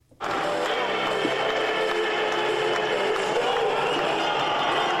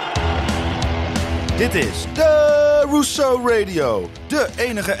Dit is Dourisseau Radio, de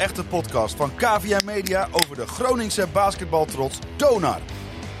enige echte podcast van KVM Media over de Groningse basketbaltrots Donar.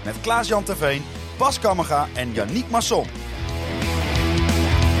 Met Klaas-Jan Terveen, Bas Kammerga en Yannick Masson.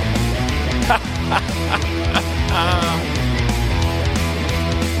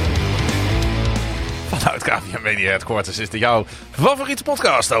 Vanuit KVM Media Headquarters is dit jouw favoriete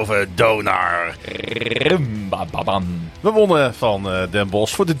podcast over Donar. We wonnen van Den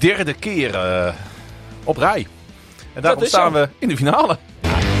Bosch voor de derde keer op rij. En daarom staan we in de finale.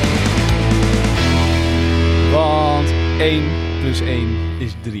 Want 1 plus 1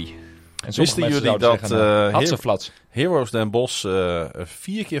 is 3. En wisten jullie dat Heroes Den Bosch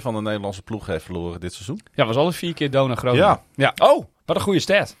 4 keer van de Nederlandse ploeg heeft verloren dit seizoen? Ja, was alle 4 keer Donar Groningen. Ja. Oh, wat een goede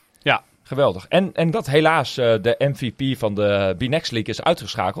stat. Ja. Geweldig. En dat helaas de MVP van de B-Next League is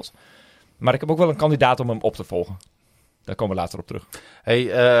uitgeschakeld. Maar ik heb ook wel een kandidaat om hem op te volgen. Daar komen we later op terug. Hey,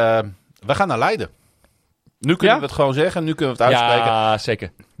 we gaan naar Leiden. Nu kunnen we het gewoon zeggen. Nu kunnen we het uitspreken. Ja,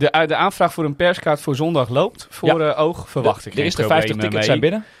 zeker. De aanvraag voor een perskaart voor zondag loopt. Voor oog verwacht ik. De eerste 50 tickets zijn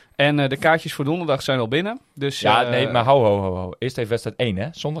binnen. En de kaartjes voor donderdag zijn al binnen. Dus, ja, nee, maar ho. Eerst even wedstrijd 1, hè.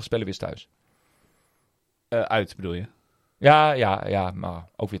 Zondag spelen we weer thuis. Uit, bedoel je? Ja, maar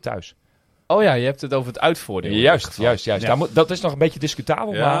ook weer thuis. Oh ja, je hebt het over het uitvoordeel. Juist. Ja. Dat is nog een beetje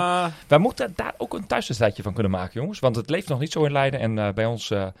discutabel, Ja. maar wij moeten daar ook een thuiswedstrijdje van kunnen maken, jongens. Want het leeft nog niet zo in Leiden en bij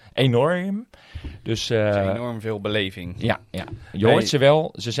ons enorm. Dus, enorm veel beleving. Ja. Je hoort ze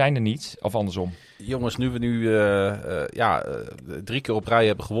wel, ze zijn er niet, of andersom. Jongens, nu we 3 keer op rij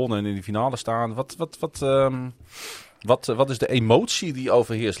hebben gewonnen en in de finale staan. Wat is de emotie die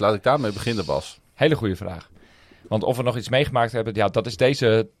overheerst? Laat ik daarmee beginnen, Bas. Hele goede vraag. Want of we nog iets meegemaakt hebben, ja, dat is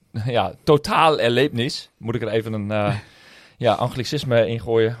deze totaal erlebnis. Moet ik er even een anglicisme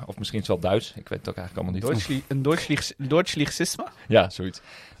ingooien? Of misschien is het wel Duits. Ik weet het ook eigenlijk allemaal niet. Een Deutschlicisme? Ja, zoiets.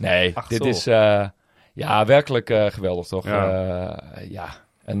 Nee, Ach, dit zo. is werkelijk geweldig, toch?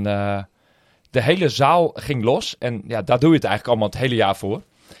 En de hele zaal ging los. En ja, daar doe je het eigenlijk allemaal het hele jaar voor.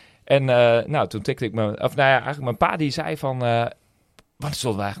 En toen tikte ik eigenlijk mijn pa die zei van... wanneer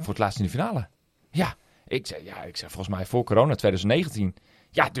zullen we eigenlijk voor het laatst in de finale? Ja, ik zei volgens mij voor corona 2019.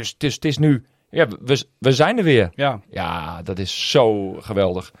 Ja, dus het is nu... Ja, we zijn er weer. Ja, dat is zo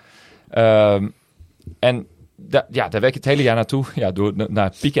geweldig. En daar werk je het hele jaar naartoe. Ja, door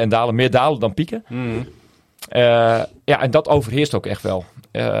naar pieken en dalen. Meer dalen dan pieken. Mm. En dat overheerst ook echt wel.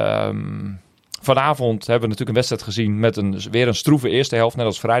 Vanavond hebben we natuurlijk een wedstrijd gezien met weer een stroeve eerste helft, net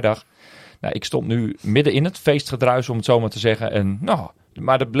als vrijdag. Nou, ik stond nu midden in het feestgedruis, om het zo maar te zeggen. En,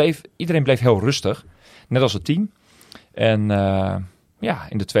 maar iedereen bleef heel rustig. Net als het team. En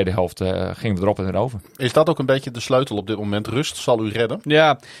in de tweede helft gingen we erop en erover. Is dat ook een beetje de sleutel op dit moment? Rust zal u redden?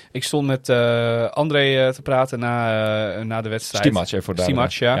 Ja, ik stond met André te praten na de wedstrijd.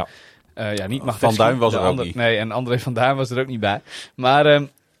 Stimac, ja. Niet mag Van Duin was er ook niet. Nee, en André van Duin was er ook niet bij. Maar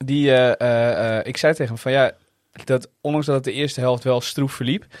ik zei tegen hem van dat ondanks dat het de eerste helft wel stroef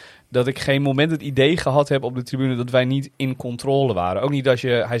verliep, dat ik geen moment het idee gehad heb op de tribune dat wij niet in controle waren. Ook niet als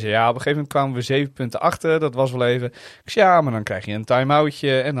hij zei, op een gegeven moment kwamen we 7 punten achter, dat was wel even. Ik zei, maar dan krijg je een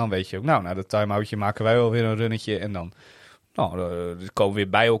time-outje en dan weet je ook, na dat time-outje maken wij wel weer een runnetje en dan komen we weer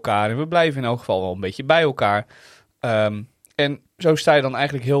bij elkaar en we blijven in elk geval wel een beetje bij elkaar. En zo sta je dan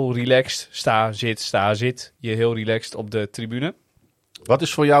eigenlijk heel relaxed, sta, zit, je heel relaxed op de tribune. Wat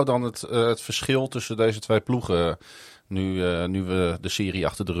is voor jou dan het verschil tussen deze twee ploegen nu we de serie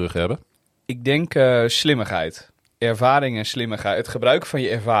achter de rug hebben? Ik denk slimmigheid. Ervaring en slimmigheid. Het gebruik van je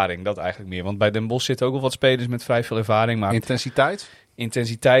ervaring, dat eigenlijk meer. Want bij Den Bosch zitten ook wel wat spelers met vrij veel ervaring. Maar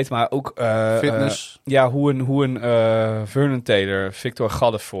intensiteit, maar ook fitness. Hoe een Vernon Taylor, Victor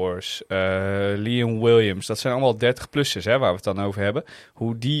Gaddefors, Liam Williams, dat zijn allemaal 30-plussers waar we het dan over hebben.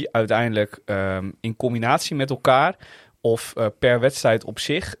 Hoe die uiteindelijk in combinatie met elkaar of per wedstrijd op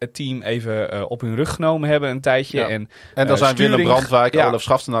zich het team even op hun rug genomen hebben een tijdje. Ja. En dan zijn Willem Brandwijk, Olaf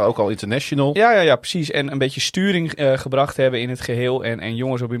Schaftenaar ook al international. Ja, precies. En een beetje sturing gebracht hebben in het geheel. En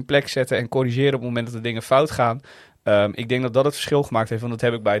jongens op hun plek zetten en corrigeren op het moment dat de dingen fout gaan. Ik denk dat het verschil gemaakt heeft, want dat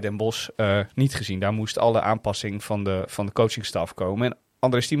heb ik bij Den Bosch niet gezien. Daar moest alle aanpassing van de coachingstaf komen. En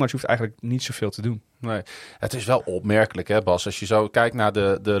André Stimac hoeft eigenlijk niet zoveel te doen. Nee, het is wel opmerkelijk, hè Bas? Als je zo kijkt naar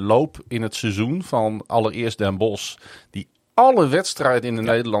de loop in het seizoen van allereerst Den Bosch, die alle wedstrijden in de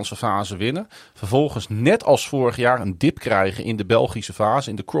Nederlandse fase winnen. Vervolgens, net als vorig jaar, een dip krijgen in de Belgische fase,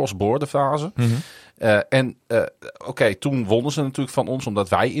 in de cross-border fase. Mm-hmm. Toen wonnen ze natuurlijk van ons, omdat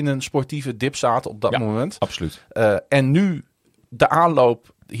wij in een sportieve dip zaten op dat moment. Absoluut. En nu de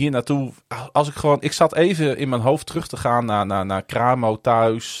aanloop hier naartoe. Ik zat even in mijn hoofd terug te gaan naar Kramo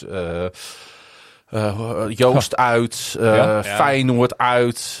thuis. Joost uit, Feyenoord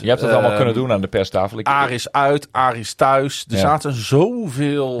uit. Je hebt het allemaal kunnen doen aan de perstafel. Aris uit, Aris thuis. Er zaten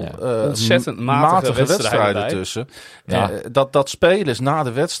zoveel ontzettend matige wedstrijden tussen. Ja. Dat spelers na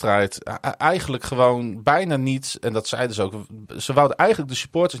de wedstrijd eigenlijk gewoon bijna niet... En dat zeiden ze ook. Ze wouden eigenlijk de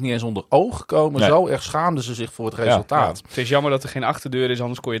supporters niet eens onder ogen komen. Nee. Zo erg schaamden ze zich voor het resultaat. Ja. Het is jammer dat er geen achterdeur is,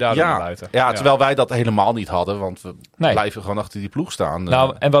 anders kon je daar naar buiten. Ja, terwijl wij dat helemaal niet hadden. Want we blijven gewoon achter die ploeg staan.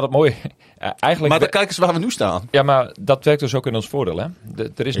 Nou, en wat het mooie... eigenlijk... Maar dan kijk eens waar we nu staan. Ja, maar dat werkt dus ook in ons voordeel. Hè?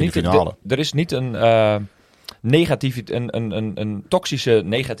 Er is niet een toxische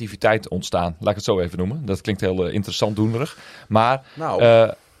negativiteit ontstaan. Laat ik het zo even noemen. Dat klinkt heel interessant doenerig. Maar...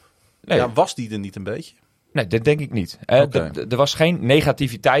 was die er niet een beetje? Nee, dat denk ik niet. Er was geen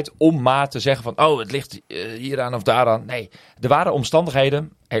negativiteit om maar te zeggen van... het ligt hieraan of daaraan. Nee, er waren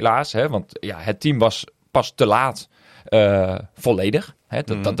omstandigheden, helaas. Hè, want het team was pas te laat volledig.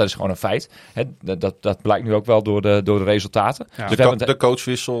 Dat is gewoon een feit. Dat blijkt nu ook wel door de resultaten. Ja. Dus de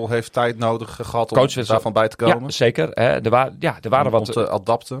coachwissel heeft tijd nodig gehad om daarvan bij te komen. Ja, zeker. Er waren wat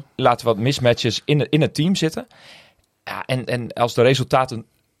adapten. Laten wat mismatches in het team zitten. Ja, en als de resultaten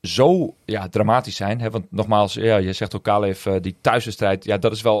zo dramatisch zijn. Hè, want nogmaals, je zegt ook Kalev, die thuiswedstrijd. Ja,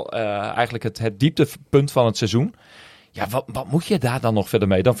 dat is wel eigenlijk het dieptepunt van het seizoen. Ja, wat moet je daar dan nog verder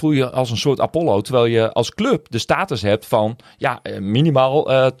mee? Dan voel je als een soort Apollo, terwijl je als club de status hebt van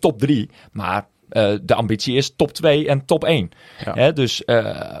minimaal top 3. Maar de ambitie is top 2 en top 1. Ja. Hè, dus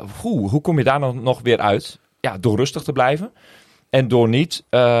hoe kom je daar nog weer uit? Ja, door rustig te blijven. En door niet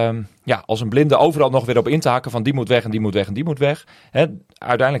als een blinde overal nog weer op in te hakken van die moet weg en die moet weg en die moet weg. Hè,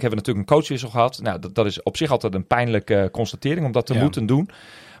 uiteindelijk hebben we natuurlijk een coachwissel gehad. Nou, dat is op zich altijd een pijnlijke constatering om dat te moeten doen.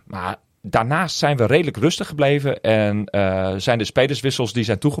 Maar daarnaast zijn we redelijk rustig gebleven en zijn de spelerswissels die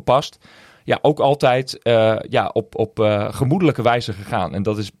zijn toegepast ook altijd op gemoedelijke wijze gegaan. En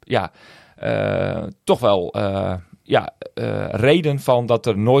dat is toch wel reden van dat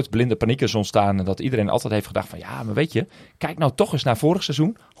er nooit blinde paniek is ontstaan en dat iedereen altijd heeft gedacht van maar weet je, kijk nou toch eens naar vorig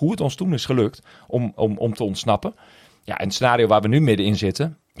seizoen, hoe het ons toen is gelukt om te ontsnappen. Ja, en het scenario waar we nu middenin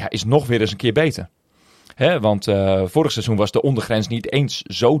zitten, is nog weer eens een keer beter. Want vorig seizoen was de ondergrens niet eens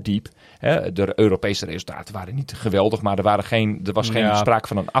zo diep. De Europese resultaten waren niet geweldig, maar er was geen sprake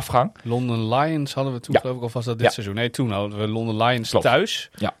van een afgang. London Lions hadden we toen, geloof ik, of was dat dit seizoen? Nee, toen hadden we London Lions thuis.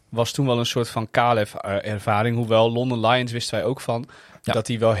 Ja. Was toen wel een soort van Kalev-ervaring. Hoewel London Lions wisten wij ook van dat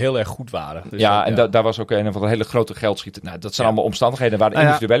die wel heel erg goed waren. Dus daar was ook een van de hele grote geldschieter. Nou, dat zijn allemaal omstandigheden waar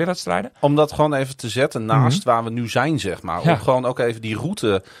individuele wedstrijden. Om dat gewoon even te zetten naast waar we nu zijn, zeg maar. Om gewoon ook even die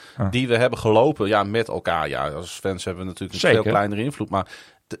route die we hebben gelopen, met elkaar. Ja, als fans hebben we natuurlijk een veel kleinere invloed, maar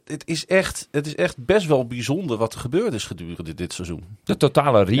het is echt best wel bijzonder wat er gebeurd is gedurende dit seizoen. De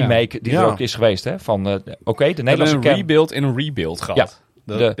totale remake die er ook is geweest. Hè? Van, de Nederlandse kern... rebuild in een rebuild gehad.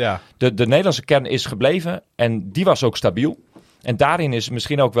 De Nederlandse kern is gebleven en die was ook stabiel. En daarin is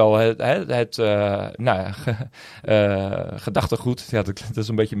misschien ook wel het gedachtegoed. Ja, dat is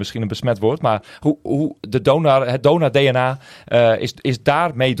een beetje misschien een besmet woord. Maar hoe het Donar-DNA is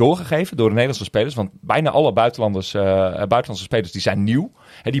daarmee doorgegeven door de Nederlandse spelers. Want bijna alle buitenlandse spelers die zijn nieuw.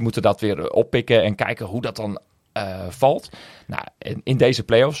 Die moeten dat weer oppikken en kijken hoe dat dan valt. Nou, in deze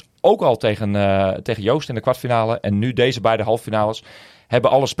play-offs, ook al tegen Joost in de kwartfinale en nu deze beide halffinales,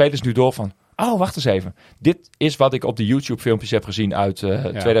 hebben alle spelers nu door van... Oh, wacht eens even. Dit is wat ik op de YouTube-filmpjes heb gezien uit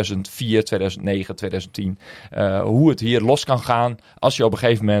 2004, 2009, 2010. Hoe het hier los kan gaan als je op een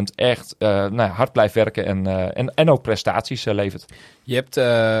gegeven moment echt hard blijft werken en ook prestaties levert. Je hebt,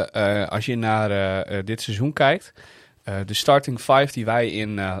 als je naar dit seizoen kijkt, de starting 5 die wij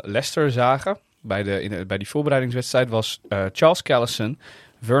in Leicester zagen, bij die voorbereidingswedstrijd, was Charles Callison,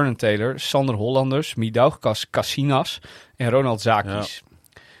 Vernon Taylor, Sander Hollanders, Midaugas Cassinas en Ronald Zakis. Ja.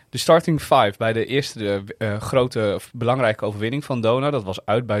 De starting 5 bij de eerste grote belangrijke overwinning van Donar, dat was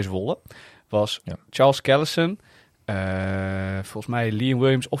uit bij Zwolle, was Charles Callison, volgens mij Liam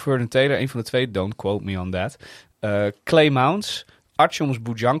Williams of Vernon Taylor, een van de twee, don't quote me on that, Clay Mounts, Artjoms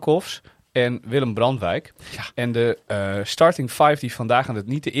Boudjankovs en Willem Brandwijk. Ja. En de starting 5 die vandaag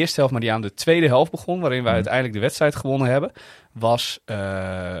niet de eerste helft, maar die aan de tweede helft begon, waarin wij uiteindelijk de wedstrijd gewonnen hebben, was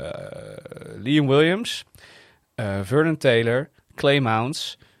Liam Williams, Vernon Taylor, Clay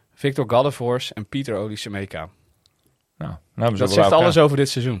Mounts, Victor Gallevors en Pieter Olisemeka. Nou, dat zegt alles over dit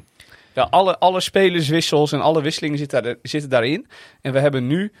seizoen. Ja, alle spelerswissels en alle wisselingen zitten daarin. En we hebben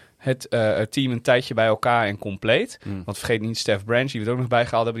nu het team een tijdje bij elkaar en compleet. Want vergeet niet Stef Branch, die we er ook nog bij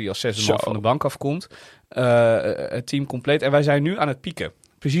gehaald hebben, die als zesde man van de bank afkomt. Het team compleet. En wij zijn nu aan het pieken.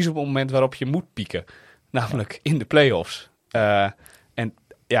 Precies op het moment waarop je moet pieken. Namelijk in de play-offs. En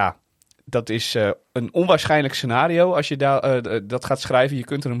ja, dat is een onwaarschijnlijk scenario als je dat gaat schrijven. Je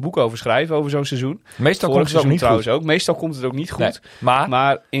kunt er een boek over schrijven over zo'n seizoen. Meestal komt het ook niet goed. Ook. Meestal komt het ook niet goed. Nee,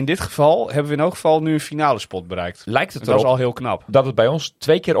 maar in dit geval hebben we in elk geval nu een finale spot bereikt. Lijkt het dat erop is al heel knap. dat het bij ons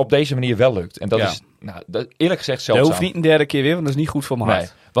 2 keer op deze manier wel lukt. En dat is eerlijk gezegd zeldzaam. Dat hoeft niet een derde keer weer, want dat is niet goed voor mijn hart.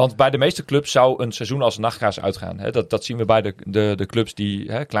 Nee, want bij de meeste clubs zou een seizoen als een nachtkaars uitgaan. Hè? Dat zien we bij de clubs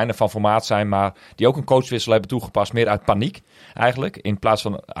die kleiner van formaat zijn, maar die ook een coachwissel hebben toegepast. Meer uit paniek eigenlijk, in plaats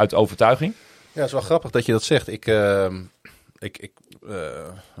van uit overtuiging. Ja, het is wel grappig dat je dat zegt.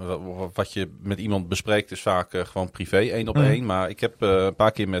 Wat je met iemand bespreekt is vaak gewoon privé, 1 op 1. Maar ik heb een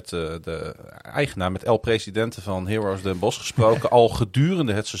paar keer met de eigenaar, met Presidenten van Heroes Den Bosch gesproken. Al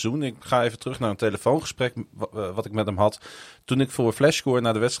gedurende het seizoen. Ik ga even terug naar een telefoongesprek wat ik met hem had. Toen ik voor Flashscore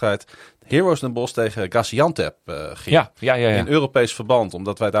naar de wedstrijd Heroes Den Bosch tegen Gaziantep ging. Ja. In Europees verband,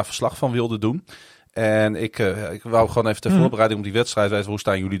 omdat wij daar verslag van wilden doen. En ik wou gewoon even ter voorbereiding op die wedstrijd weten, hoe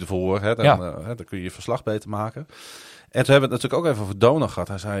staan jullie ervoor? Hè? Dan kun je je verslag beter maken. En toen hebben we het natuurlijk ook even over Donar gehad.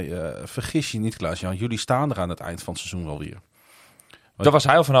 Hij zei, vergis je niet Klaas-Jan, jullie staan er aan het eind van het seizoen wel weer. Daar was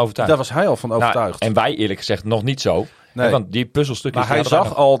hij al van overtuigd. En wij eerlijk gezegd nog niet zo. Nee. Want die puzzelstukjes... Maar hij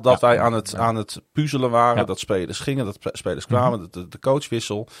zag al dat wij aan het puzzelen waren. Ja. Dat spelers gingen, dat spelers kwamen. De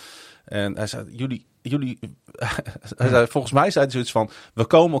coachwissel. En hij zei, jullie hij zei, volgens mij zei hij zoiets van, we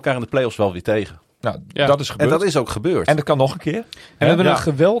komen elkaar in de play-offs wel weer tegen. Nou, dat is gebeurd. En dat is ook gebeurd. En dat kan nog een keer. En we hebben een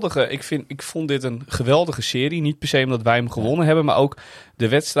geweldige... Ik vond dit een geweldige serie. Niet per se omdat wij hem gewonnen hebben, maar ook de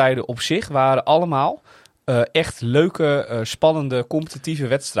wedstrijden op zich waren allemaal echt leuke, spannende, competitieve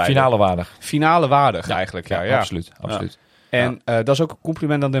wedstrijden. Finale waardig eigenlijk. Ja. Absoluut. En dat is ook een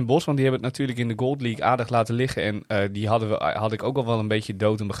compliment aan Den Bosch, want die hebben het natuurlijk in de Gold League aardig laten liggen. En die had ik ook al wel een beetje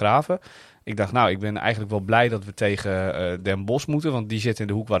dood en begraven. Ik dacht, ik ben eigenlijk wel blij dat we tegen Den Bosch moeten, want die zitten in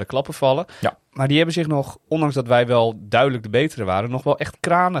de hoek waar de klappen vallen. Ja. Maar die hebben zich nog, ondanks dat wij wel duidelijk de betere waren, nog wel echt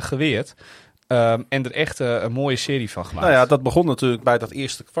kranig geweerd. En er echt een mooie serie van gemaakt. Nou ja, dat begon natuurlijk bij dat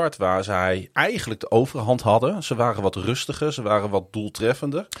eerste kwart waar zij eigenlijk de overhand hadden. Ze waren wat rustiger, ze waren wat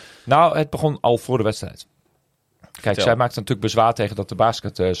doeltreffender. Nou, het begon al voor de wedstrijd. Kijk, zij maakte natuurlijk bezwaar tegen dat de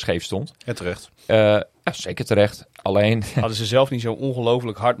basket scheef stond. En terecht. Zeker terecht. Alleen... Hadden ze zelf niet zo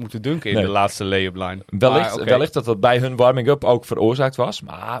ongelooflijk hard moeten dunken in de laatste lay-up line. Wellicht dat bij hun warming-up ook veroorzaakt was.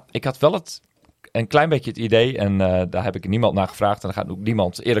 Maar ik had wel een klein beetje het idee, en daar heb ik niemand naar gevraagd en daar gaat ook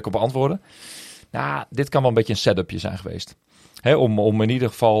niemand eerlijk op antwoorden. Nou, dit kan wel een beetje een setupje zijn geweest. Om in ieder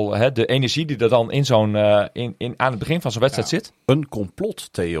geval de energie die er dan in zo'n aan het begin van zo'n wedstrijd zit. Een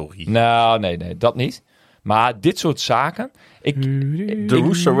complottheorie. Nou, nee, dat niet. Maar dit soort zaken...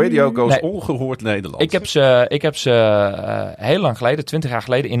 Dourisseau Radio goes ongehoord Nederland. Ik heb ze heel lang geleden, 20 jaar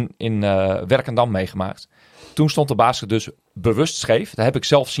geleden, in Werkendam meegemaakt. Toen stond de basket dus bewust scheef. Dat heb ik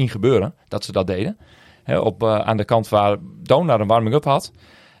zelf zien gebeuren, dat ze dat deden. Aan de kant waar Donar een warming-up had.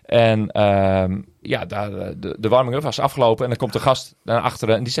 En de warming-up was afgelopen. En dan komt de gast naar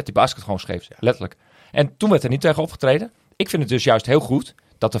achteren en die zet die basket gewoon scheef. Letterlijk. En toen werd er niet tegen opgetreden. Ik vind het dus juist heel goed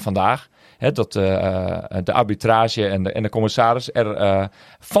dat er vandaag... dat de arbitrage en de commissaris er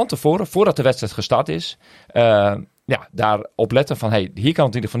van tevoren, voordat de wedstrijd gestart is, daarop letten van, hier kan het in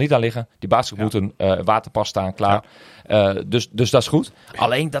ieder geval niet aan liggen. Die basket moet een waterpas staan, klaar. Ja. Dus dat is goed.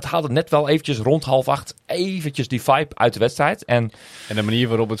 Alleen, dat haalde net wel eventjes rond 7:30 eventjes die vibe uit de wedstrijd. En de manier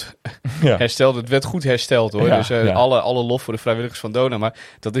waarop het herstelde, het werd goed hersteld hoor. Dus alle lof voor de vrijwilligers van Donar. Maar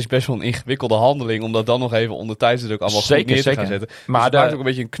dat is best wel een ingewikkelde handeling om dat dan nog even onder tijdsdruk allemaal goed neer te gaan zetten. Maar het maakt ook een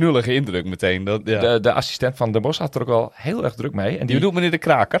beetje een knullige indruk meteen. De assistent van Den Bosch had er ook wel heel erg druk mee. En die bedoelt meneer de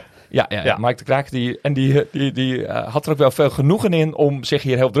Kraker? Ja. Mike de Kraker. Die had er ook wel veel genoegen in om zich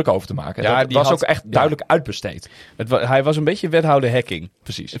hier heel druk over te maken. Ja, dat was ook echt duidelijk uitbesteed. Hij was een beetje wethouder hacking.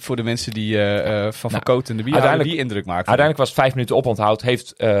 Precies. Voor de mensen die van Coat en de Bierhouder die indruk maakten. Uiteindelijk was 5 minuten oponthoud.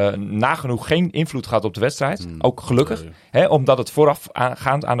 Heeft nagenoeg geen invloed gehad op de wedstrijd. Ook gelukkig. Omdat het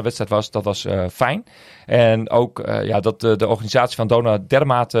voorafgaand aan de wedstrijd was. Dat was fijn. En ook dat de organisatie van Donar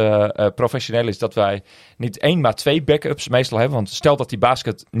dermate professioneel is dat wij niet 1, maar 2 backups meestal hebben. Want stel dat die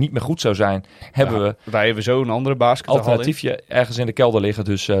basket niet meer goed zou zijn, hebben we... Wij hebben zo een andere basket alternatiefje ergens in de kelder liggen.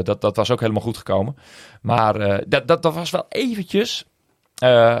 Dus dat was ook helemaal goed gekomen. Maar dat was wel eventjes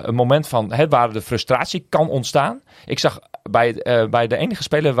een moment van waar de frustratie kan ontstaan. Ik zag bij de enige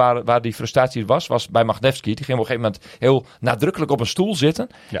speler waar die frustratie was bij Magdevski. Die ging op een gegeven moment heel nadrukkelijk op een stoel zitten.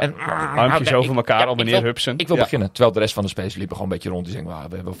 Ja. En armpjes over elkaar op meneer Hubsen. Ik wil beginnen. Terwijl de rest van de spelers liepen gewoon een beetje rond. Die zeggen,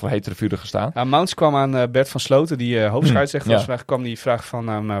 we hebben voor hetere vuren gestaan. Mounts kwam aan Bert van Sloten, die hoofdscheidsrechter was. Vandaag kwam die vraag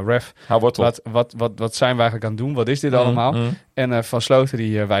van ref. Wat zijn we eigenlijk aan het doen? Wat is dit allemaal? En Van Sloten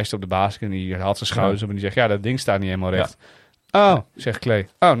die wijst op de basket en die haalt zijn schouders op en die zegt, dat ding staat niet helemaal recht. Oh, zegt Klee.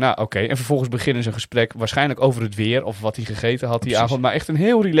 Oh, nou oké. En vervolgens beginnen ze een gesprek waarschijnlijk over het weer of wat hij gegeten had die avond. Maar echt een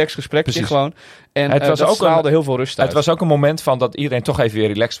heel relaxed gesprekje gewoon. En het was dat straalde heel veel rust uit. Het was ook een moment van dat iedereen toch even weer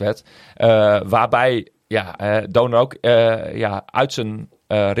relaxed werd. Waarbij Donar ook uit zijn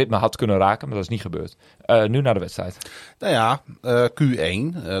ritme had kunnen raken, maar dat is niet gebeurd. Nu naar de wedstrijd. Nou ja,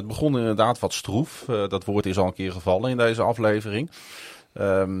 Q1. Het begon inderdaad wat stroef. Dat woord is al een keer gevallen in deze aflevering.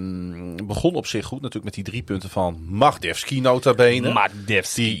 Begon op zich goed natuurlijk met die 3 punten van Magdevski nota bene.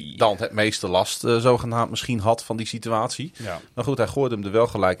 Die dan het meeste last zogenaamd misschien had van die situatie. Ja. Maar goed, hij gooide hem er wel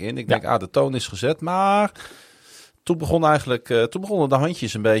gelijk in. Ik denk, de toon is gezet. Maar toen begonnen de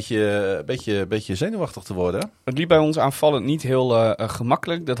handjes een beetje zenuwachtig te worden. Het liep bij ons aanvallend niet heel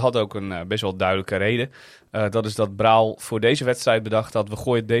gemakkelijk. Dat had ook een best wel duidelijke reden. Dat is dat Braal voor deze wedstrijd bedacht had, we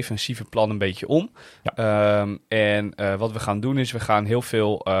gooien het defensieve plan een beetje om. Ja. Wat we gaan doen is, we gaan heel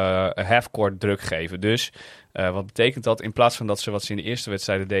veel half-court druk geven. Dus wat betekent dat? In plaats van dat ze wat ze in de eerste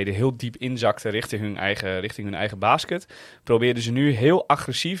wedstrijden deden, heel diep inzakten richting hun eigen basket, probeerden ze nu heel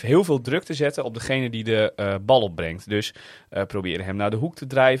agressief heel veel druk te zetten op degene die de bal opbrengt. Dus proberen hem naar de hoek te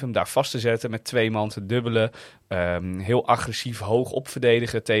drijven, hem daar vast te zetten, met 2 man te dubbelen. Heel agressief hoog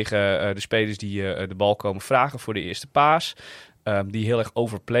opverdedigen tegen de spelers die de bal komen vragen voor de eerste paas. Die heel erg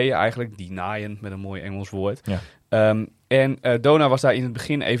overplayen eigenlijk, die naaien met een mooi Engels woord. Ja. Donar was daar in het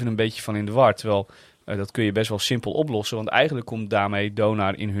begin even een beetje van in de war, terwijl dat kun je best wel simpel oplossen, want eigenlijk komt daarmee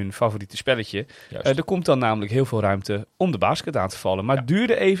Donar in hun favoriete spelletje. Er komt dan namelijk heel veel ruimte om de basket aan te vallen. Maar het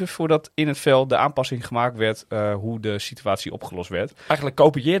duurde even voordat in het veld de aanpassing gemaakt werd, hoe de situatie opgelost werd. Eigenlijk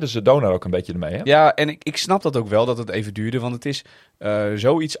kopieerden ze Donar ook een beetje ermee, hè? Ja, en ik snap dat ook wel, dat het even duurde, want het is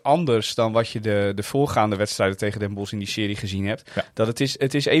zoiets anders dan wat je de voorgaande wedstrijden tegen Den Bosch in die serie gezien hebt. Ja. Dat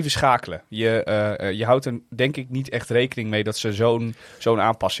het is even schakelen. Je houdt er denk ik niet echt rekening mee dat ze zo'n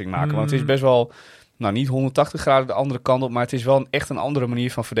aanpassing maken, want het is best wel... Nou, niet 180 graden de andere kant op, maar het is wel echt een andere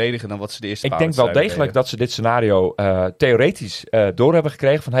manier van verdedigen dan wat ze de eerste paar wedstrijden deden. Ik denk wel degelijk dat ze dit scenario theoretisch door hebben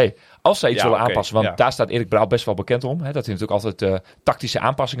gekregen van, als ze iets willen aanpassen, want daar staat Erik Braal best wel bekend om, hè, dat hij natuurlijk altijd tactische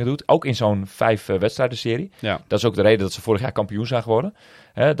aanpassingen doet, ook in zo'n 5 wedstrijden serie. Ja. Dat is ook de reden dat ze vorig jaar kampioen zijn geworden.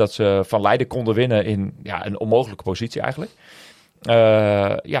 Hè, dat ze van Leiden konden winnen in een onmogelijke positie eigenlijk.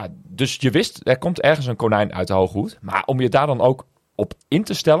 Dus je wist, er komt ergens een konijn uit de hoge hoed, maar om je daar dan ook op in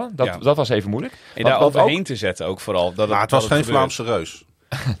te stellen, dat was even moeilijk. En daar overheen te zetten ook vooral. Het was geen Vlaamse reus.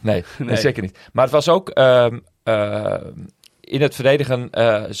 nee, zeker niet. Maar het was ook in het verdedigen,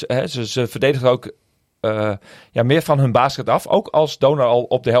 ze verdedigden ook meer van hun basket af. Ook als Donar al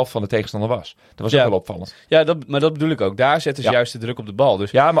op de helft van de tegenstander was. Dat was ook wel opvallend. Ja, maar dat bedoel ik ook. Daar zetten ze juist de druk op de bal.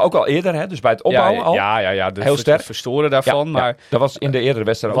 Dus... Ja, maar ook al eerder. Hè? Dus bij het opbouwen al. Heel sterk. Het verstoren daarvan. Maar dat was in de eerdere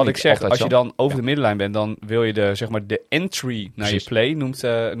wedstrijd wat ik zeg, als je dan over de middenlijn bent, dan wil je de entry naar je play.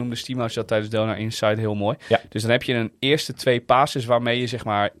 Noemde Stimaus dat tijdens Donar Inside heel mooi. Ja. Dus dan heb je een eerste 2 passes waarmee je zeg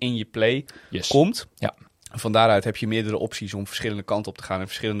maar in je play komt. Ja. Van daaruit heb je meerdere opties om verschillende kanten op te gaan en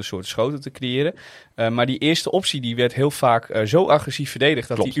verschillende soorten schoten te creëren. Maar die eerste optie die werd heel vaak zo agressief verdedigd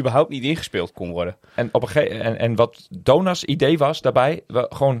dat die überhaupt niet ingespeeld kon worden. En wat Donars idee was daarbij,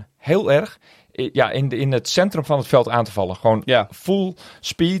 gewoon heel erg in het centrum van het veld aan te vallen. Gewoon full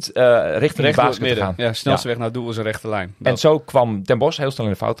speed richting de basket te gaan. Ja, snelste weg naar het doel is een rechte lijn. En zo kwam Den Bosch heel snel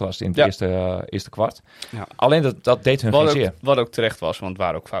in de foutenlast in het eerste kwart. Ja. Alleen dat deed hun geen zeer. Wat ook terecht was, want het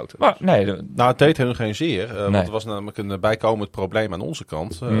waren ook fouten. Maar, het deed hun geen zeer. Want er was namelijk een bijkomend probleem aan onze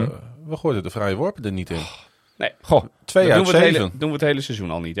kant. We gooiden de vrije worpen er niet in. Nee. 2 uit 7. Doen we het hele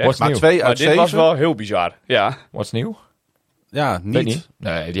seizoen al niet. Hè? Maar 2 uit 7. Dit was wel heel bizar. Ja. What's nieuw? Ja, niet.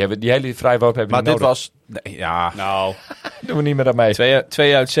 Nee, die hele vrije worp hebben we niet nodig. Maar dit was... Nee, ja. Nou. Doen we niet meer aan mee.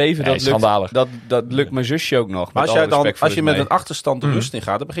 2 uit 7, dat schandalig. Dat lukt mijn zusje ook nog. Maar als je met een achterstand de rust in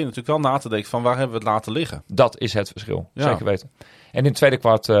gaat, dan begin je natuurlijk wel na te denken van waar hebben we het laten liggen. Dat is het verschil. Ja. Zeker weten. En in het tweede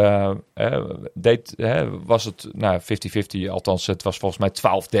kwart was het 50-50. Althans, het was volgens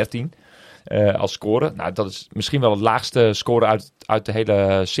mij 12-13 als score. Nou, dat is misschien wel het laagste score uit de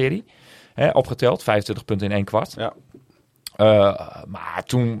hele serie. Opgeteld. 25 punten in 1 kwart. Ja. Maar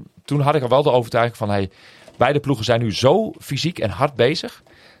toen had ik al wel de overtuiging van... beide ploegen zijn nu zo fysiek en hard bezig.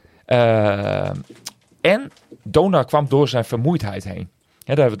 En Donar kwam door zijn vermoeidheid heen.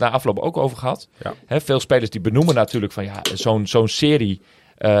 Daar hebben we het na afloop ook over gehad. Ja. Veel spelers die benoemen natuurlijk van... zo'n serie...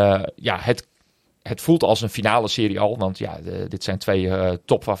 Het voelt als een finale serie al. Want dit zijn 2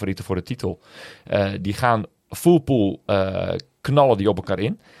 topfavorieten voor de titel. Die gaan full pool knallen die op elkaar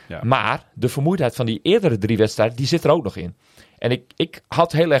in. Ja. Maar de vermoeidheid van die eerdere 3 wedstrijden... die zit er ook nog in. En ik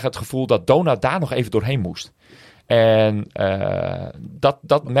had heel erg het gevoel dat Donar daar nog even doorheen moest. En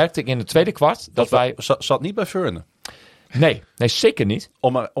dat merkte ik in het tweede kwart. Zat niet bij Veurne? Nee, zeker niet.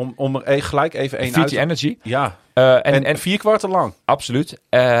 Om er gelijk even één uit VT Energy. Ja, En 4 kwarten lang. Absoluut.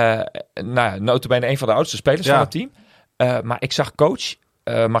 Notabene een van de oudste spelers van het team. Maar ik zag coach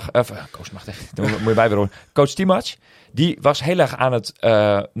Timac, die was heel erg aan het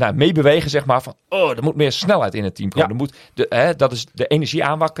meebewegen, zeg maar, van er moet meer snelheid in het team komen. Er moet dat is de energie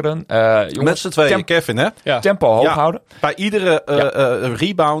aanwakkeren. Jongens, met z'n tweeën, Kevin, hè? Ja. Tempo hoog houden. Bij iedere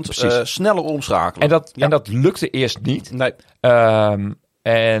rebound sneller omschakelen. En dat lukte eerst niet. Nee.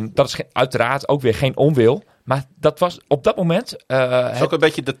 En dat is uiteraard ook weer geen onwil. Maar dat was op dat moment... Het is ook een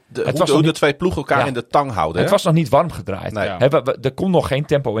beetje hoe de twee ploegen elkaar in de tang houden. Het was nog niet warm gedraaid. Nee. Er kon nog geen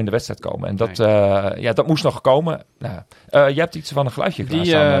tempo in de wedstrijd komen. En dat moest nog komen. Je hebt iets van een geluidje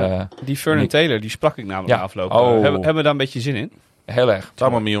klaarstaan. Die Vernon Taylor, die sprak ik namelijk na afloop. Hebben we daar een beetje zin in? Heel erg.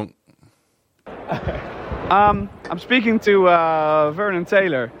 Samen, Mion. I'm speaking to Vernon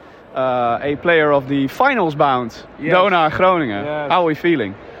Taylor, a player of the finals bound Donar Groningen. Yes. How are we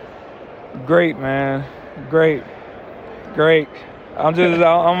feeling? Great, man. Great.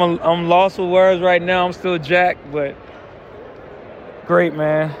 I'm lost with words right now. I'm still jacked, but great,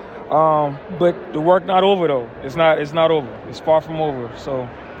 man. But the work not over though. It's not over. It's far from over. So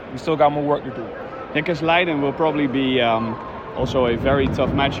we still got more work to do. Because Leiden will probably be also a very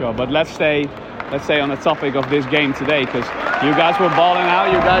tough matchup. But let's stay on the topic of this game today, because you guys were balling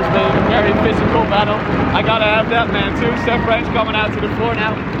out. You guys made a very physical battle. I gotta have that, man, too. Steph Branch coming out to the floor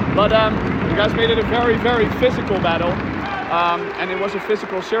now. But you guys made it a very, very physical battle. And it was a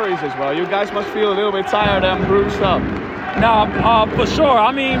physical series as well. You guys must feel a little bit tired and bruised up. No, for sure.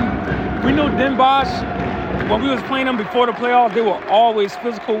 I mean, we knew Den Bosch, when we was playing them before the playoffs, they were always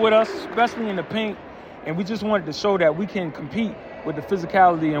physical with us, especially in the paint. And we just wanted to show that we can compete with the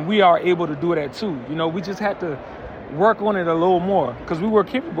physicality, and we are able to do that too. You know, we just had to work on it a little more, because we were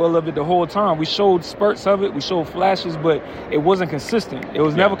capable of it the whole time. We showed spurts of it, we showed flashes, but it wasn't consistent. It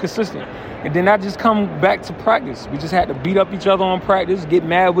was never consistent. And then that just come back to practice. We just had to beat up each other on practice, get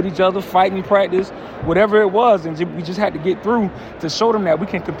mad with each other, fight in practice, whatever it was, and we just had to get through to show them that we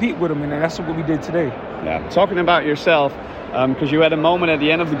can compete with them, and that's what we did today. Yeah, talking about yourself, because you had a moment at the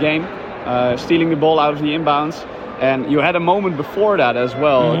end of the game, stealing the ball out of the inbounds. And you had a moment before that as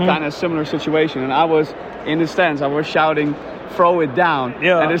well, kind of similar situation. And I was in the stands, I was shouting, throw it down.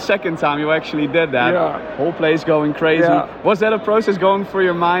 Yeah. And the second time you actually did that, whole place going crazy. Yeah. Was that a process going through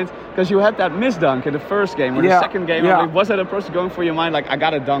your mind? Because you had that miss dunk in the first game, or the second game. Was that a process going through your mind, like, I got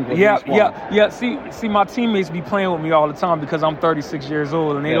to dunk with this one? Yeah. See, my teammates be playing with me all the time because I'm 36 years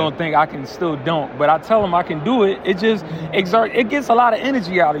old, and they don't think I can still dunk. But I tell them I can do it. It just it gets a lot of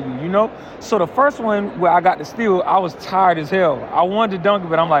energy out of you, you know? So the first one where I got to steal, I was tired as hell. I wanted to dunk it,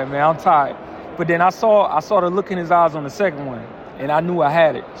 but I'm like, man, I'm tired. But then I saw the look in his eyes on the second one, and I knew I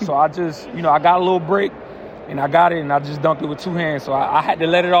had it. So I just, I got a little break, and I got it, and I just dunked it with two hands. So I had to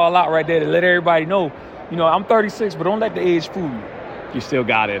let it all out right there to let everybody know, I'm 36, but don't let the age fool you. You still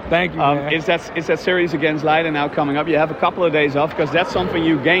got it. Thank you, man. Is that series against Leiden now coming up? You have a couple of days off, because that's something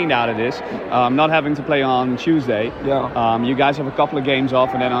you gained out of this, not having to play on Tuesday. Yeah. You guys have a couple of games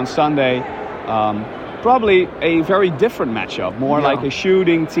off, and then on Sunday, probably a very different matchup. More like a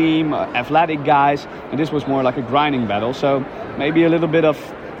shooting team, athletic guys, and this was more like a grinding battle. So maybe a little bit of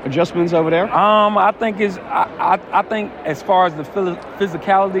adjustments over there? I think I think as far as the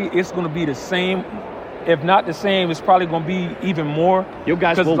physicality, it's going to be the same. If not the same, it's probably going to be even more. You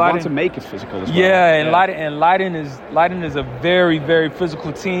guys will want to make it physical as well. Yeah, and Leiden is a very, very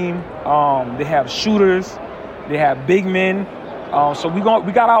physical team. They have shooters, they have big men. So we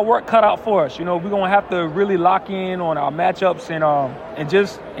got our work cut out for us. We're gonna have to really lock in on our matchups and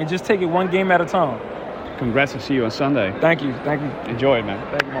just take it one game at a time. Congrats to see you on Sunday. Thank you. Enjoy it, man.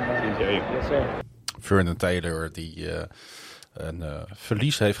 Thank you, my man. Enjoy you. Yes, sir. Vernon Taylor, die een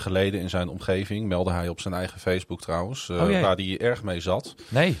verlies heeft geleden in zijn omgeving, meldde hij op zijn eigen Facebook trouwens, waar hij erg mee zat.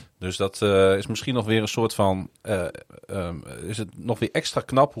 Nee. Dus dat is misschien nog weer een soort van, is het nog weer extra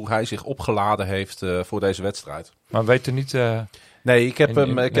knap hoe hij zich opgeladen heeft voor deze wedstrijd. Maar weet er niet... Nee, ik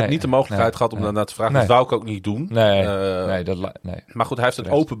heb niet de mogelijkheid gehad om daarnaar te vragen. Dat wou ik ook niet doen. Nee. Maar goed, hij heeft het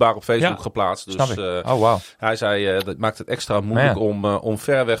openbaar op Facebook geplaatst. Dus wow. Hij zei, dat maakt het extra moeilijk om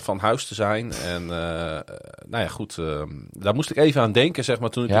ver weg van huis te zijn. En daar moest ik even aan denken, zeg maar,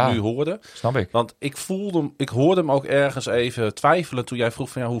 toen ik het nu hoorde. Snap ik. Want ik hoorde hem ook ergens even twijfelen toen jij vroeg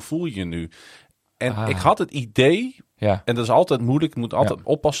van, hoe voel je je nu? En ik had het idee... Ja. En dat is altijd moeilijk. Ik moet altijd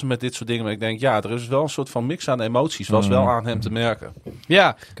oppassen met dit soort dingen. Maar ik denk, er is wel een soort van mix aan emoties. Was wel aan hem te merken.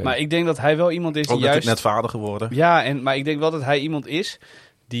 Ja, maar ik denk dat hij wel iemand is die ook juist... net vader geworden. Ja, maar ik denk wel dat hij iemand is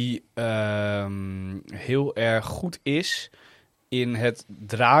die heel erg goed is in het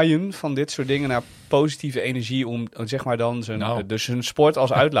draaien van dit soort dingen naar positieve energie om zeg maar dan zijn sport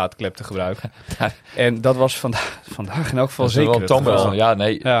als uitlaatklep te gebruiken. En dat was vandaag in elk geval zeker het geval. Ja,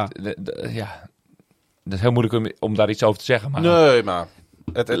 nee. Ja. Het is heel moeilijk om daar iets over te zeggen. Maar Nee, maar...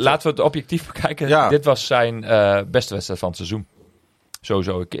 laten we het objectief bekijken. Ja. Dit was zijn beste wedstrijd van het seizoen.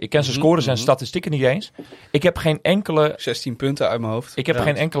 Sowieso. Ik ken zijn scores en statistieken niet eens. Ik heb geen enkele... 16 punten uit mijn hoofd. Ik heb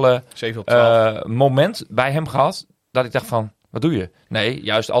geen enkele 7 op 12. moment bij hem gehad dat ik dacht van... Wat doe je? Nee,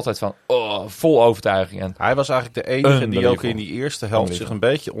 juist altijd van vol overtuiging. En hij was eigenlijk de enige die ook in die eerste helft zich een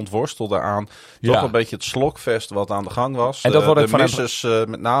beetje ontworstelde aan toch een beetje het slokvest wat aan de gang was. En dat wordt de misses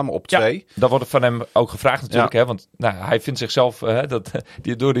met name op 2. Dat wordt van hem ook gevraagd natuurlijk. Hè, want hij vindt zichzelf,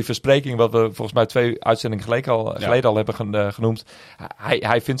 door die verspreking wat we volgens mij 2 uitzendingen geleden al hebben genoemd.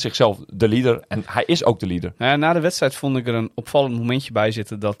 Hij vindt zichzelf de leader en hij is ook de leader. Nou ja, na de wedstrijd vond ik er een opvallend momentje bij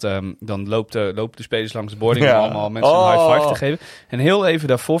zitten dat dan lopen de spelers langs de boarding om allemaal mensen een high five te geven. En heel even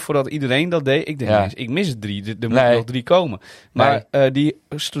daarvoor, voordat iedereen dat deed, ik denk, ik mis het 3. Er moeten nog 3 komen. Maar er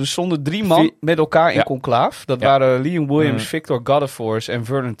stonden 3 man met elkaar in conclaaf. Dat waren Liam Williams, Victor Godefors en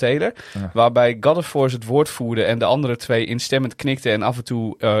Vernon Taylor. Waarbij Godefors het woord voerde en de andere 2 instemmend knikten en af en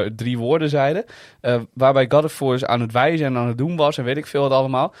toe 3 woorden zeiden. Waarbij Godefors aan het wijzen en aan het doen was en weet ik veel wat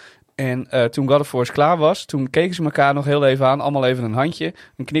allemaal. En toen Godefors klaar was, toen keken ze elkaar nog heel even aan. Allemaal even een handje,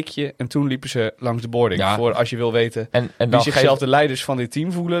 een knikje. En toen liepen ze langs de boarding. Ja. Voor als je wil weten en wie zichzelf de leiders van dit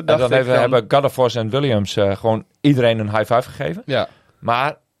team voelen. En dan hebben Godefors en Williams gewoon iedereen een high five gegeven. Ja.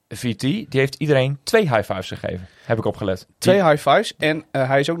 Maar VT, die heeft iedereen 2 high fives gegeven. Heb ik opgelet. 2 high fives. En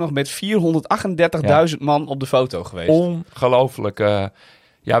hij is ook nog met 438.000 man op de foto geweest. Ongelooflijk.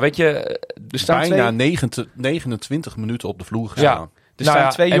 Weet je... Er staan bijna 29 minuten op de vloer gestaan. Ja. Er staan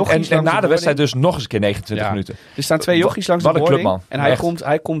 2 jochies en na de wedstrijd dus nog eens een keer 29 minuten. Er staan 2 jochies langs de boarding. En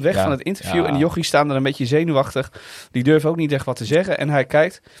hij komt weg van het interview. En de jochies staan er een beetje zenuwachtig. Die durven ook niet echt wat te zeggen. En hij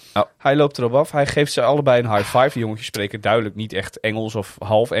kijkt. Hij loopt erop af. Hij geeft ze allebei een high five. De jongetjes spreken duidelijk niet echt Engels of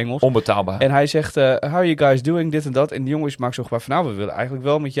half Engels. Onbetaalbaar. En hij zegt, how are you guys doing? Dit en dat. En de jongens maken zo gebaar van, we willen eigenlijk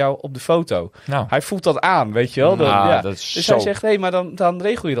wel met jou op de foto. Nou. Hij voelt dat aan, weet je wel. Dus hij zegt, hij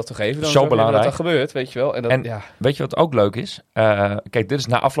regel je dat toch even. Dan zo belangrijk. Dat gebeurt, weet je wel. En weet je wat ook leuk is? Kijk, dit is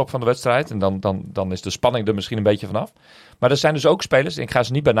na afloop van de wedstrijd. En dan is de spanning er misschien een beetje vanaf. Maar er zijn dus ook spelers, ik ga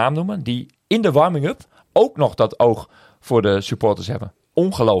ze niet bij naam noemen, die in de warming-up ook nog dat oog voor de supporters hebben.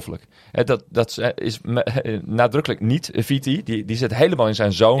 Ongelooflijk. Dat is nadrukkelijk niet VT. Die zit helemaal in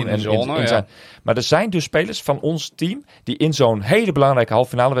zijn zone. Maar er zijn dus spelers van ons team die in zo'n hele belangrijke halve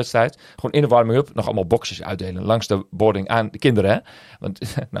finale wedstrijd gewoon in de warming-up nog allemaal boxjes uitdelen langs de boarding aan de kinderen. Hè? Want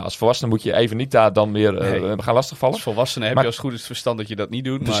als volwassene moet je even niet daar dan weer gaan lastigvallen. Als volwassene heb je als goed het verstand dat je dat niet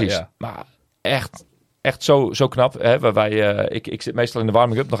doet. Precies. Maar echt zo knap. Hè? Waarbij, ik zit meestal in de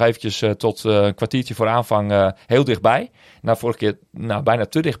warming-up nog eventjes tot een kwartiertje voor aanvang heel dichtbij. Vorige keer bijna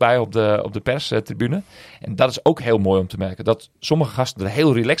te dichtbij op de perstribune. En dat is ook heel mooi om te merken. Dat sommige gasten er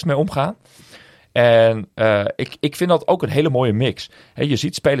heel relaxed mee omgaan. En ik vind dat ook een hele mooie mix. Je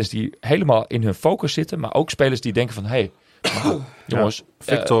ziet spelers die helemaal in hun focus zitten. Maar ook spelers die denken van... jongens,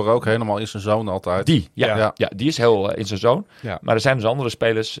 Victor ook helemaal in zijn zone altijd. Die is heel in zijn zone. Ja. Maar er zijn dus andere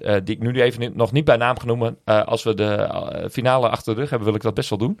spelers die ik nu even nog niet bij naam ga noemen. Als we de finale achter de rug hebben, wil ik dat best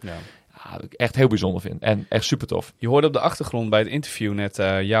wel doen. Ja. Ik echt heel bijzonder vind. En echt super tof. Je hoorde op de achtergrond bij het interview net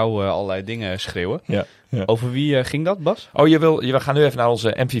jou allerlei dingen schreeuwen. Ja. Over wie ging dat, Bas? We gaan nu even naar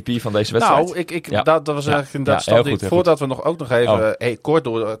onze MVP van deze wedstrijd. Dat was eigenlijk inderdaad standaard. Voordat we ook nog even kort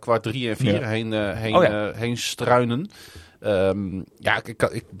door kwart 3 en 4 heen struinen.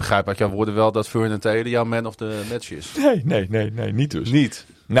 Ik begrijp uit jouw woorden wel dat Vernon Taylor jouw man of the match is. Nee, niet dus. Niet?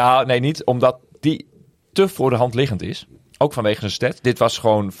 Nou, nee, niet. Omdat die te voor de hand liggend is. Ook vanwege zijn stat. Dit was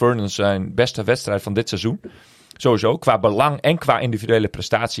gewoon Vernon zijn beste wedstrijd van dit seizoen. Sowieso, qua belang en qua individuele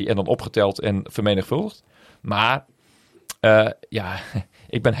prestatie. En dan opgeteld en vermenigvuldigd. Maar,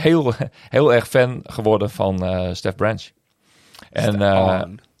 ik ben heel erg fan geworden van Stef Branch. En,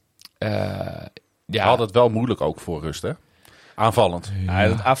 had het wel moeilijk ook voor rust, hè? Aanvallend.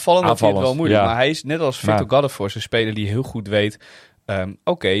 Aanvallend vind je het wel moeilijk. Ja. Maar hij is net als Victor Godefors een speler die heel goed weet...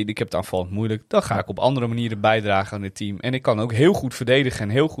 ik heb het aanvallend moeilijk. Dan ga ik op andere manieren bijdragen aan het team. En ik kan ook heel goed verdedigen en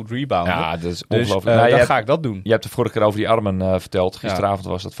heel goed rebounden. Ja, dat is ongelooflijk. Dan ga ik dat doen. Je hebt de vorige keer over die armen verteld. Gisteravond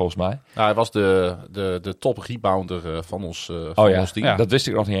was dat volgens mij. Nou, hij was de top rebounder van ons team. Ja, dat wist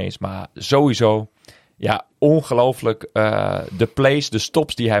ik nog niet eens. Maar sowieso, ongelooflijk. De plays, de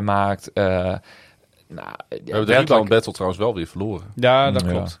stops die hij maakt... we hebben de rebound battle trouwens wel weer verloren. Ja, dat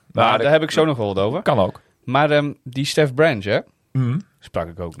klopt. Maar daar heb ik zo nog wel wat over. Kan ook. Maar die Stef Branch, hè? Sprak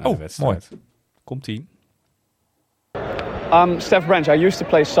ik ook na de wedstrijd. Mooi. Komt-ie. Stef Branch, I used to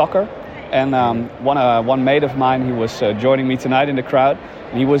play soccer And one mate of mine, he was joining me tonight in the crowd,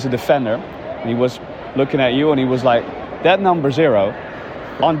 and he was a defender. And he was looking at you, and he was like, that number 0,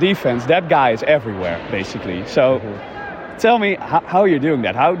 on defense, that guy is everywhere, basically. So tell me how you're doing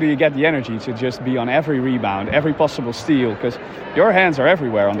that. How do you get the energy to just be on every rebound, every possible steal? Because your hands are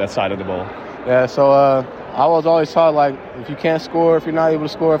everywhere on that side of the ball. Yeah, so I was always taught, like, if you can't score, if you're not able to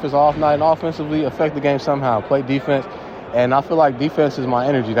score, if it's off night, and offensively, affect the game somehow. Play defense. And I feel like defense is my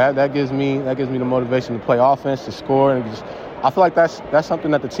energy. That gives me the motivation to play offense, to score, and I feel like that's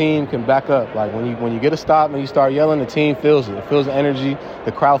something that the team can back up. Like when you get a stop and you start yelling, the team feels it. It feels the energy.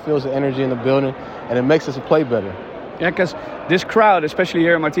 The crowd feels the energy in the building, and it makes us play better. Yeah, because this crowd, especially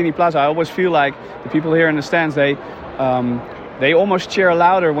here in Martini Plaza, I always feel like the people here in the stands, they almost cheer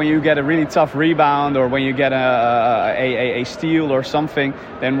louder when you get a really tough rebound or when you get a steal or something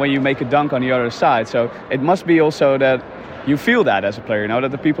than when you make a dunk on the other side. So it must be also that you feel that as a player, that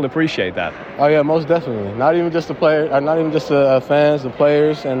the people appreciate that. Oh yeah, most definitely. Not even just the players, not even just the fans, the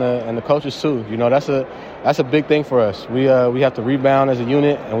players, and the coaches too. That's a big thing for us. We have to rebound as a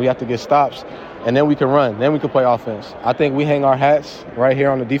unit, and we have to get stops, and then we can run. Then we can play offense. I think we hang our hats right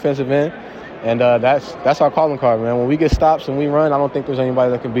here on the defensive end, and that's our calling card, man. When we get stops and we run, I don't think there's anybody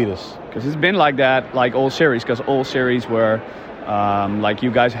that can beat us. Because it's been like that, like all series. Because all series were. Like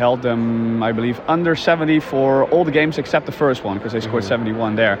you guys held them, I believe, under 70 for all the games except the first one because they scored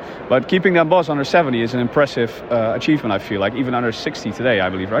 71 there. But keeping that boss under 70 is an impressive achievement, I feel like. Even under 60 today, I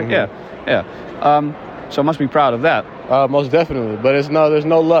believe, right? Yeah. So must be proud of that. Most definitely. But there's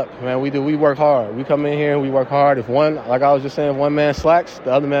no luck, man. We work hard. We come in here and we work hard. If one, like I was just saying, one man slacks,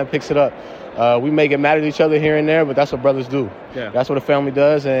 the other man picks it up. We may get mad at each other here and there, but that's what brothers do. Yeah. That's what a family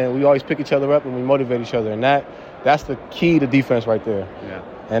does, and we always pick each other up and we motivate each other. And that's the key to defense right there. Yeah.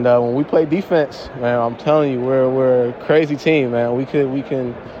 And when we play defense, man, I'm telling you, we're a crazy team, man. We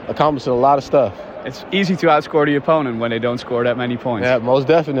can accomplish a lot of stuff. It's easy to outscore the opponent when they don't score that many points. Yeah, most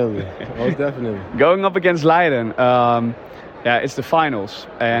definitely. Most definitely. Going up against Leiden, it's the finals.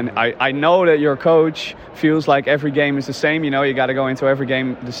 And I know that your coach feels like every game is the same. You got to go into every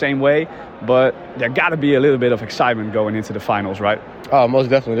game the same way. But there got to be a little bit of excitement going into the finals, right? Oh, most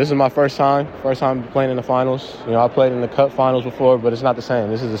definitely. This is my first time playing in the finals. I played in the Cup finals before, but it's not the same.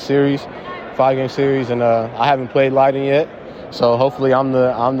 This is a series, 5-game series, and I haven't played Leiden yet. So hopefully I'm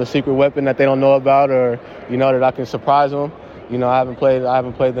the secret weapon that they don't know about, or that I can surprise them. I haven't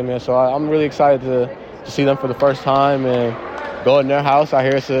played them yet, so I'm really excited to see them for the first time and go in their house. I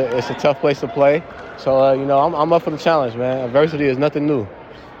hear it's a tough place to play. So I'm up for the challenge, man. Adversity is nothing new.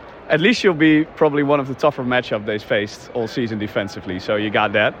 At least you'll be probably one of the tougher matchups they've faced all season defensively. So you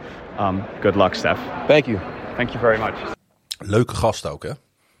got that. Good luck, Steph. Thank you. Thank you very much. Leuke gast ook, hè?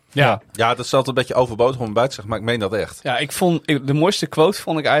 Ja, dat is altijd een beetje overbodig om bij te zeggen, maar ik meen dat echt. Ja, de mooiste quote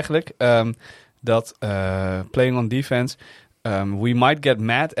vond ik eigenlijk dat playing on defense, we might get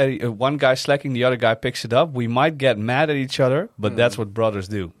mad at one guy slacking, the other guy picks it up. We might get mad at each other, but that's what brothers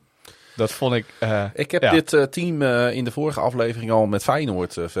do. Dat vond ik... ik heb dit team in de vorige aflevering al met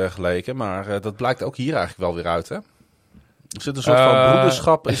Feyenoord vergeleken, maar dat blijkt ook hier eigenlijk wel weer uit, hè? Er zit een soort van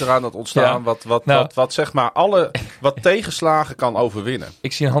broederschap is eraan het ontstaan, wat zeg maar wat tegenslagen kan overwinnen.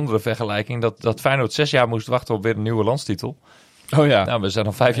 Ik zie een andere vergelijking, dat Feyenoord 6 jaar moest wachten op weer een nieuwe landstitel. Oh ja. Nou, we zijn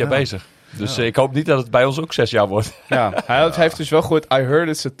al 5 jaar bezig. Dus ik hoop niet dat het bij ons ook 6 jaar wordt. Ja, hij heeft dus wel gehoord, I heard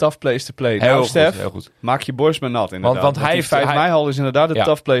it's a tough place to play. Heel Stef, goed. Maak je borst maar nat inderdaad. Want hij 5 mei-hal is inderdaad een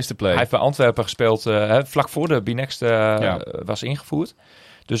tough place to play. Hij heeft bij Antwerpen gespeeld, vlak voor de Binext was ingevoerd.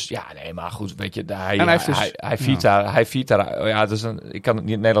 Dus ja, nee, maar goed, weet je, hij viert daar, ja, dus ik kan het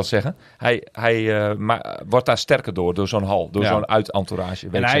niet in het Nederlands zeggen. Hij wordt daar sterker door zo'n hal, door zo'n uit-entourage.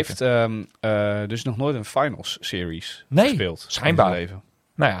 En hij heeft dus nog nooit een finals series gespeeld. Schijnbaar. Leven.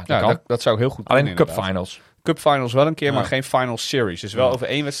 Nou ja, dat zou heel goed kunnen. Alleen Cup finals. Cup finals wel een keer, maar geen finals series. Dus wel over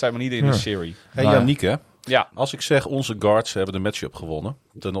 1 wedstrijd, maar niet in een serie. Hey, Yannick, hè? Ja. Als ik zeg onze guards hebben de matchup gewonnen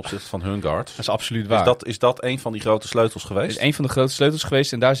ten opzichte van hun guards. Dat is absoluut waar. Is dat een van die grote sleutels geweest? Het is een van de grote sleutels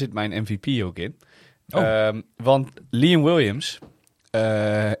geweest en daar zit mijn MVP ook in. Want Liam Williams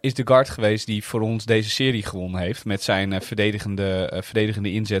is de guard geweest die voor ons deze serie gewonnen heeft. Met zijn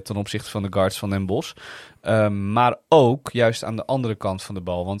verdedigende inzet ten opzichte van de guards van Den Bosch. Maar ook juist aan de andere kant van de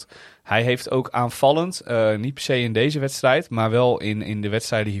bal. Want hij heeft ook aanvallend, niet per se in deze wedstrijd, maar wel in de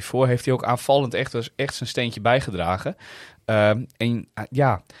wedstrijden hiervoor, heeft hij ook aanvallend echt zijn steentje bijgedragen. Je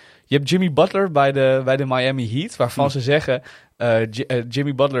hebt Jimmy Butler bij de Miami Heat, waarvan ze zeggen,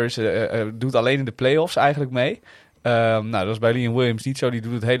 Jimmy Butler doet alleen in de playoffs eigenlijk mee. Dat is bij Liam Williams niet zo. Die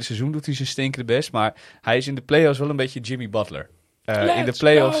doet het hele seizoen, doet hij zijn stinkende best. Maar hij is in de playoffs wel een beetje Jimmy Butler. in de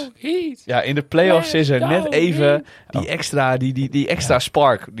playoffs... Ja, in de playoffs is er net even die extra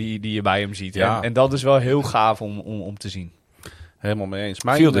spark die je bij hem ziet. Ja. En dat is wel heel gaaf om te zien. Helemaal mee eens.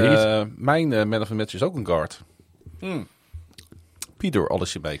 Mijn man of the match is ook een guard. Pieter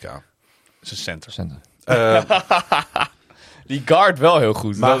Alessimeka. Dat is een center. Die guard wel heel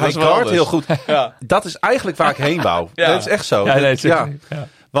goed. Maar hij guard heel goed. Ja. Dat is eigenlijk waar ik heen wou. Ja. Dat is echt zo. Ja.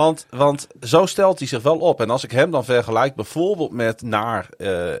 Want zo stelt hij zich wel op. En als ik hem dan vergelijk bijvoorbeeld met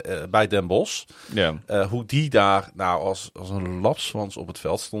bij Den Bosch. Ja. Hoe die daar als een lapswans op het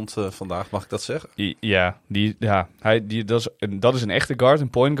veld stond vandaag, mag ik dat zeggen? Dat is een echte guard, een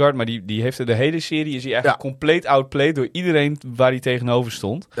point guard. Maar die heeft de hele serie is hij eigenlijk compleet outplayed door iedereen waar hij tegenover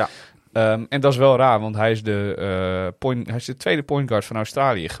stond. Ja. En dat is wel raar, want hij is de tweede point guard van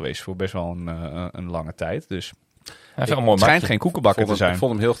Australië geweest voor best wel een lange tijd. Dus het schijnt geen koekenbakker te zijn. Ik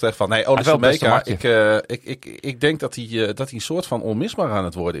vond hem heel erg van, nee, Alessimeka, ik denk dat hij een soort van onmisbaar aan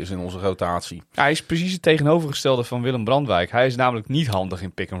het worden is in onze rotatie. Ja, hij is precies het tegenovergestelde van Willem Brandwijk. Hij is namelijk niet handig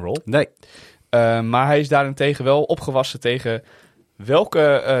in pick-and-roll. Nee. Maar hij is daarentegen wel opgewassen tegen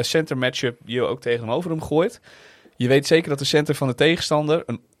welke center matchup je ook tegen hem gooit. Je weet zeker dat de center van de tegenstander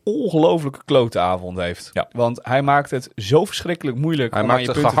een ongelofelijke klote avond heeft. Ja. Want hij maakt het zo verschrikkelijk moeilijk om aan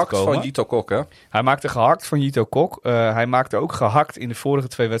je punten te komen. Hij maakte gehakt van Jito Kok, hè? Hij maakte gehakt van Jito Kok. Hij maakte ook gehakt in de vorige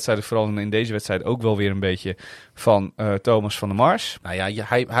 2 wedstrijden. Vooral in deze wedstrijd ook wel weer een beetje van Thomas van der Mars. Nou ja,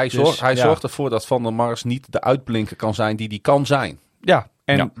 hij zorgt ervoor dat Van der Mars niet de uitblinker kan zijn die kan zijn. Ja,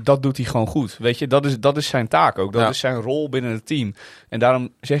 en dat doet hij gewoon goed. Weet je, dat is zijn taak ook. Dat is zijn rol binnen het team. En daarom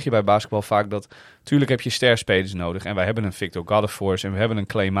zeg je bij basketbal vaak dat... Tuurlijk heb je sterspelers nodig. En wij hebben een Victor Godefors en we hebben een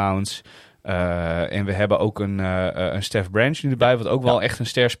Clay Mounts. En we hebben ook een Steph Branch nu erbij, wat ook wel echt een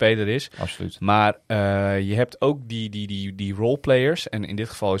sterspeler is. Absoluut. Maar je hebt ook die roleplayers. En in dit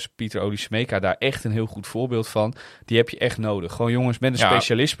geval is Pieter Alessimeka daar echt een heel goed voorbeeld van. Die heb je echt nodig. Gewoon jongens met een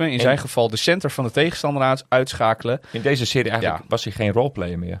specialisme. In zijn geval de center van de tegenstander uitschakelen. In deze serie eigenlijk was hij geen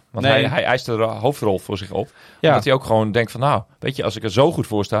roleplayer meer. Want hij eiste de hoofdrol voor zich op. Omdat hij ook gewoon denkt van nou, weet je, als ik er zo goed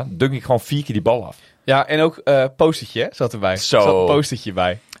voor sta, dunk ik gewoon 4 keer die bal af. Ja, en ook postertje zat erbij. Zat een postertje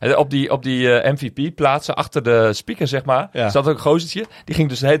bij. Op die MVP plaatsen, achter de speaker zeg maar, zat ook een gozertje. Die ging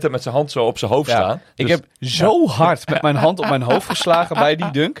dus de hele tijd met zijn hand zo op zijn hoofd staan. Ik heb zo hard met mijn hand op mijn hoofd geslagen bij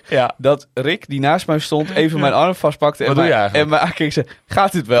die dunk, dat Rick, die naast mij stond, even mijn arm vastpakte. Wat doe je eigenlijk? En mij aankeek zei,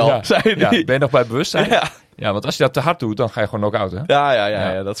 gaat dit wel? Zei die. Ben je nog bij bewustzijn? Ja, want als je dat te hard doet, dan ga je gewoon knock-out, hè?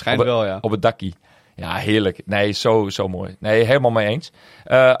 Ja, dat schijnt wel, ja. Op het dakkie. Ja, heerlijk. Nee, zo mooi. Nee, helemaal mee eens.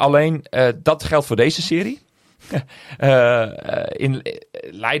 Alleen, dat geldt voor deze serie. In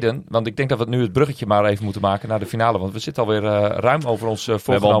Leiden, want ik denk dat we nu het bruggetje maar even moeten maken naar de finale. Want we zitten alweer ruim over ons voorgenomen.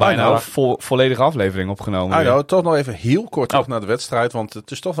 We hebben al bijna een volledige aflevering opgenomen. Toch nog even heel kort terug naar de wedstrijd. Want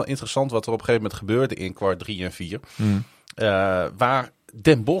het is toch wel interessant wat er op een gegeven moment gebeurde in kwart 3 en 4. Waar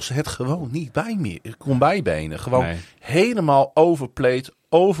Den Bosch het gewoon niet kon bijbenen. Gewoon helemaal overplayed,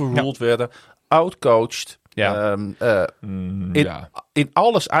 overruled werden, outcoached. Ja. In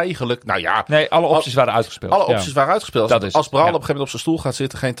alles eigenlijk. Nou ja. Nee, alle opties waren uitgespeeld. Alle opties waren uitgespeeld. Als Bral op een gegeven moment op zijn stoel gaat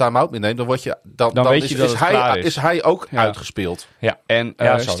zitten, geen time-out meer neemt, dan word je. Dan weet je dat is hij ook uitgespeeld. Ja. En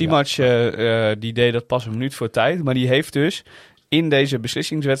Stimac die deed dat pas een minuut voor tijd. Maar die heeft dus in deze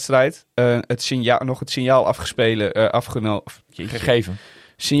beslissingswedstrijd het signaal gegeven.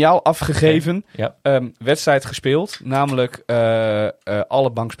 Signaal afgegeven. Wedstrijd gespeeld. Namelijk alle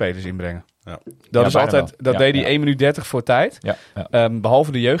bankspelers inbrengen. Ja. Dat is altijd. Dat deed hij 1 minuut 30 voor tijd.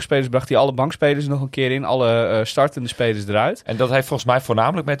 Behalve de jeugdspelers bracht hij alle bankspelers nog een keer in. Alle startende spelers eruit. En dat heeft volgens mij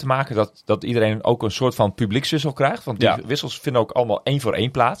voornamelijk mee te maken dat iedereen ook een soort van publiekswissel krijgt. Want die wissels vinden ook allemaal 1 voor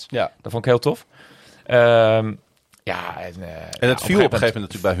 1 plaats. Ja. Dat vond ik heel tof. En het viel op een gegeven moment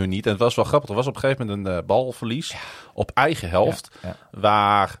natuurlijk bij hun niet. En het was wel grappig. Er was op een gegeven moment een balverlies op eigen helft.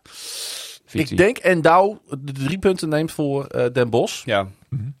 Waar ik denk Endau de 3 punten neemt voor Den Bosch. Ja.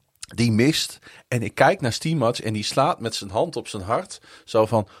 Die mist. En ik kijk naar Stimac en die slaat met zijn hand op zijn hart. Zo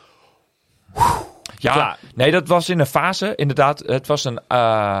van... Nee, dat was in een fase. Inderdaad, het was een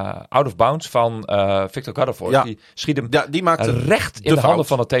out of bounds van Victor Godefors. Ja. Die schiet hem die maakte recht in de handen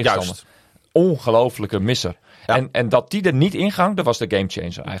van de tegenstander. Juist. Ongelooflijke misser. Ja. En dat die er niet ingang, dat was de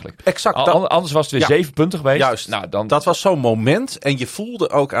gamechanger eigenlijk. Exact. Anders was het weer 7 punten geweest. Juist. Nou, dat was zo'n moment. En je voelde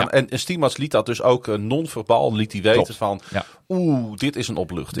ook aan... En Stimac liet dat dus ook non-verbaal liet hij weten van... dit is een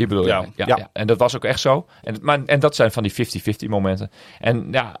opluchting. Die bedoel je. Ja. En dat was ook echt zo. En dat zijn van die 50-50 momenten.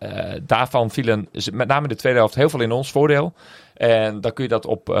 En daarvan vielen met name in de tweede helft heel veel in ons voordeel. En dan kun je dat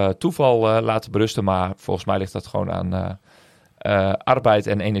op toeval laten berusten. Maar volgens mij ligt dat gewoon aan... arbeid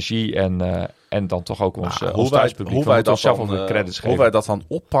en energie en dan toch ook ons thuispubliek. Hoe wij dat dan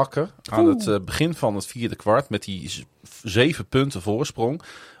oppakken aan het begin van het 4e kwart met die 7 punten voorsprong.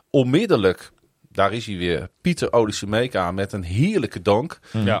 Onmiddellijk, daar is hij weer, Pieter Odysseumeka met een heerlijke donk.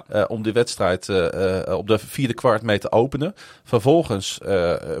 Om de wedstrijd op de 4e kwart mee te openen. Vervolgens,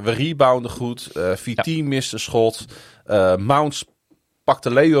 we rebounden goed. VT miste schot. Mounts pakt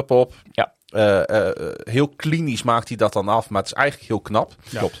de lay-up op. Ja. Heel klinisch maakt hij dat dan af, maar het is eigenlijk heel knap.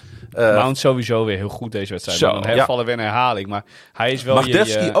 Ja. Klopt. Mount sowieso weer heel goed deze wedstrijd. Dan hervallen we een herhaling, maar hij is wel...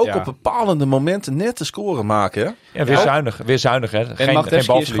 Magdevski ook op bepaalde momenten net te scoren maken. Hè? Ja, weer zuinig. Hè? En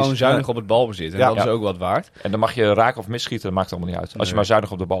Magdevski is gewoon zuinig op het balbezit. En dat is ook wat waard. En dan mag je raken of misschieten, dat maakt allemaal niet uit. Als je maar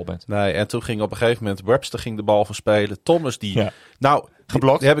zuinig op de bal bent. Nee, en toen ging op een gegeven moment Webster de bal verspelen. Thomas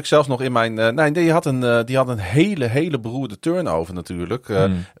geblokt. Die heb ik zelfs nog in mijn... die had een hele beroerde turnover natuurlijk.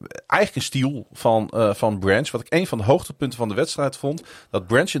 Eigenlijk een steal van Branch. Wat ik een van de hoogtepunten van de wedstrijd vond. Dat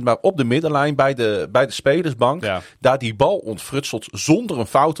Branch het maar op de middenlijn bij de spelersbank. Daar die bal ontfrutselt zonder een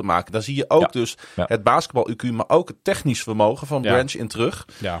fout te maken. Daar zie je ook het basketbal-IQ, maar ook het technisch vermogen van Branch in terug.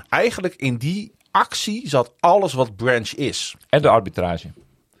 Ja. Eigenlijk in die actie zat alles wat Branch is. En de arbitrage.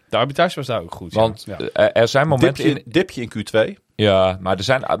 De arbitrage was daar ook goed. Want er zijn momenten... Dipje in Q2. Ja, maar er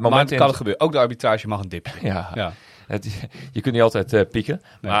zijn momenten... kan het gebeuren. Ook de arbitrage mag een dipje. Ja. Je kunt niet altijd pieken.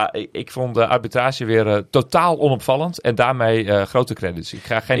 Nee. Maar ik vond de arbitrage weer totaal onopvallend. En daarmee grote credits. Ik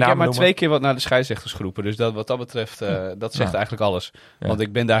ga geen namen noemen. Ik heb maar 2 keer wat naar de scheidsrechters geroepen. Dus wat dat betreft, dat zegt eigenlijk alles. Ja. Want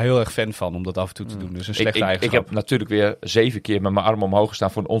ik ben daar heel erg fan van om dat af en toe te doen. Dus een slechte eigenschap. Ik heb natuurlijk weer 7 keer met mijn arm omhoog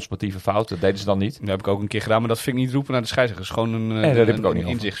gestaan voor een onsportieve fout. Dat deden ze dan niet. Dat heb ik ook een keer gedaan. Maar dat vind ik niet roepen naar de scheidsrechters. Gewoon een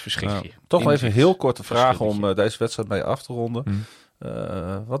inzichtsverschikje. Toch wel even een heel korte vraag om deze wedstrijd mee af te ronden.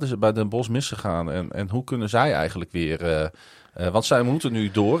 Wat is er bij Den Bosch misgegaan en hoe kunnen zij eigenlijk weer... want zij moeten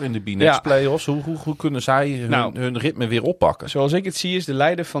nu door in de B-Next playoffs. Hoe kunnen zij hun ritme weer oppakken? Zoals ik het zie is de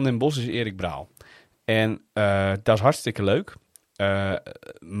leider van Den Bosch is Erik Braal. En dat is hartstikke leuk.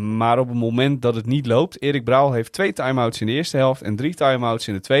 Maar op het moment dat het niet loopt... Erik Braal heeft 2 time-outs in de eerste helft... en 3 time-outs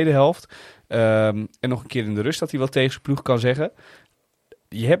in de tweede helft. En nog een keer in de rust dat hij wat tegen zijn ploeg kan zeggen.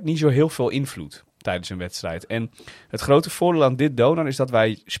 Je hebt niet zo heel veel invloed tijdens een wedstrijd. En het grote voordeel aan dit Donar is dat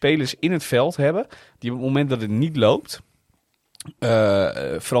wij spelers in het veld hebben... die op het moment dat het niet loopt...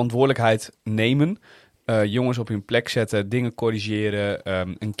 verantwoordelijkheid nemen... jongens op hun plek zetten, dingen corrigeren...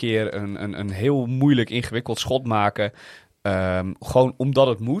 een keer een heel moeilijk ingewikkeld schot maken... gewoon omdat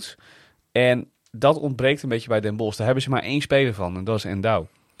het moet. En dat ontbreekt een beetje bij Den Bosch. Daar hebben ze maar 1 speler van en dat is Endau.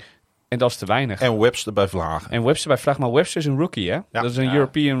 En dat is te weinig. En Webster bij Vlagen. Maar Webster is een rookie, hè? Ja. Dat is een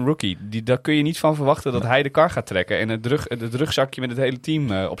European rookie. Daar kun je niet van verwachten dat hij de kar gaat trekken... en het rugzakje met het hele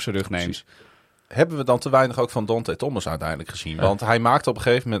team op zijn rug neemt. Precies. Hebben we dan te weinig ook van Dante Thomas uiteindelijk gezien? Ja. Want hij maakte op een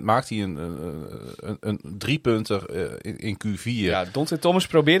gegeven moment een 3-punter in Q4. Ja, Dante Thomas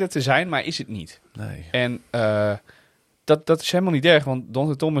probeerde het te zijn, maar is het niet. Nee. En... Dat is helemaal niet erg, want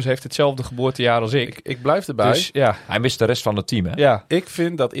Dante Thomas heeft hetzelfde geboortejaar als ik. Ik blijf erbij. Dus, ja. Hij mist de rest van het team, hè? Ja. Ik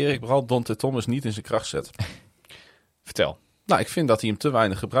vind dat Erik Braal Dante Thomas niet in zijn kracht zet. Vertel. Nou, ik vind dat hij hem te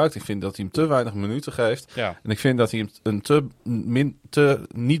weinig gebruikt. Ik vind dat hij hem te weinig minuten geeft. Ja. En ik vind dat hij hem een te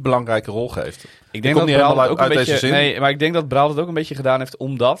niet belangrijke rol geeft. Ik denk dat Braal het ook een beetje... Nee, maar ik denk dat Braal het ook een beetje gedaan heeft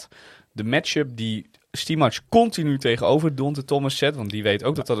omdat de matchup die Stimac continu tegenover Dante Thomas zet, want die weet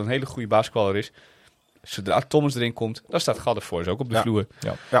ook dat dat een hele goede basketballer is. Zodra Thomas erin komt, dan staat Gaddevoors ook op de vloer.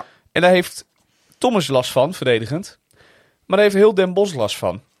 Ja. En daar heeft Thomas last van, verdedigend. Maar daar heeft heel Den Bosch last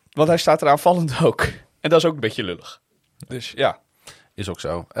van. Want hij staat er aanvallend ook. En dat is ook een beetje lullig. Dus ja. Is ook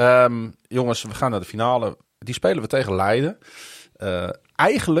zo. Jongens, we gaan naar de finale. Die spelen we tegen Leiden.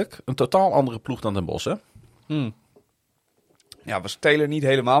 Eigenlijk een totaal andere ploeg dan Den Bosch, hè? Ja, was Taylor niet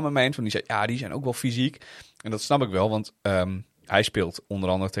helemaal met mij eens. Want die zei, die zijn ook wel fysiek. En dat snap ik wel, want hij speelt onder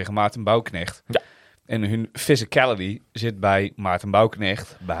andere tegen Maarten Bouwknecht. Ja. En hun physicality zit bij Maarten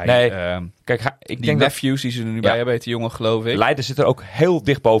Bouwknecht. Bij kijk, ik denk Matthews die ze er nu bij hebben, heet die jongen, geloof ik. Leiden zit er ook heel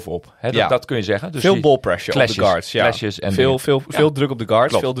dicht bovenop. Hè? Dat kun je zeggen. Dus veel ball pressure op de guards. Ja. En veel druk op de guards.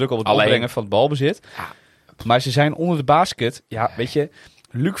 Klopt. Veel druk op het opbrengen van het balbezit. Ja. Maar ze zijn onder de basket. Ja, weet je...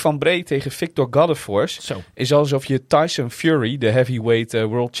 Luc van Bree tegen Victor Gaddevoors is alsof je Tyson Fury, de heavyweight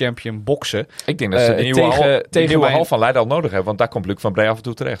world champion boksen... Ik denk dat ze de nieuwe hal van Leiden al nodig hebben, want daar komt Luc van Bree af en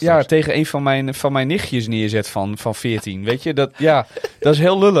toe terecht. Ja, tegen een van mijn nichtjes neerzet van 14. Weet je, dat is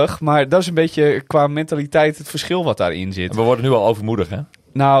heel lullig, maar dat is een beetje qua mentaliteit het verschil wat daarin zit. En we worden nu al overmoedig, hè?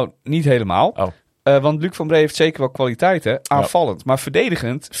 Nou, niet helemaal. Oh. Want Luc van Bree heeft zeker wel kwaliteiten, aanvallend. Ja. Maar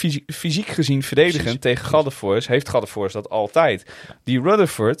verdedigend, fysiek gezien verdedigend tegen Gaddevoors, heeft Gaddevoors dat altijd. Die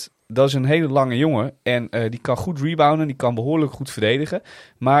Rutherford, dat is een hele lange jongen. En die kan goed rebounden, die kan behoorlijk goed verdedigen.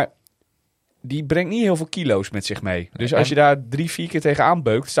 Maar die brengt niet heel veel kilo's met zich mee. Dus als je daar 3-4 keer tegenaan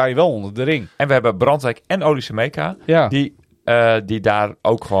beukt, sta je wel onder de ring. En we hebben Brandwijk en Odysseumeka, die die daar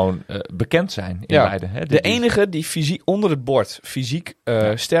ook gewoon bekend zijn in Leiden. Hè? De enige die fysiek onder het bord fysiek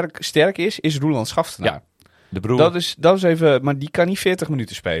sterk is Roeland Schaftenaar. Ja, de broer. Dat is even, maar die kan niet 40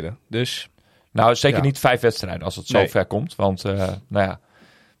 minuten spelen. Dus... Nou, zeker niet 5 wedstrijden als het zo ver komt. Want we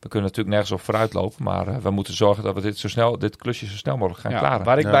kunnen natuurlijk nergens op vooruit lopen. Maar we moeten zorgen dat we dit klusje zo snel mogelijk gaan klaren.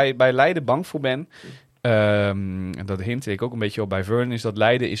 Waar ik bij Leiden bang voor ben, en dat hinte ik ook een beetje op bij Vernon, is dat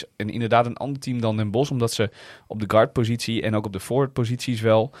Leiden is inderdaad een ander team dan Den Bosch. Omdat ze op de guard-positie en ook op de forward-posities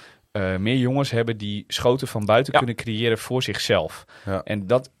wel meer jongens hebben die schoten van buiten kunnen creëren voor zichzelf. Ja. En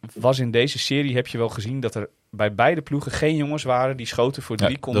dat was in deze serie, heb je wel gezien, dat er bij beide ploegen geen jongens waren die schoten voor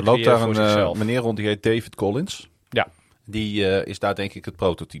 3 konden creëren voor zichzelf. Er loopt daar een meneer rond, die heet David Collins. Ja. Die is daar denk ik het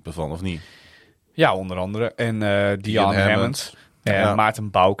prototype van, of niet? Ja, onder andere. En Dion Hammond. En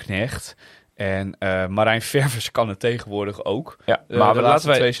Maarten Bouwknecht. En Marijn Ververs kan het tegenwoordig ook. Ja, maar de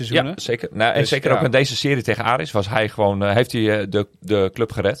laatste 2 seizoenen. Ja, zeker. Nou, en zeker ook in deze serie tegen Aris was hij gewoon, heeft hij de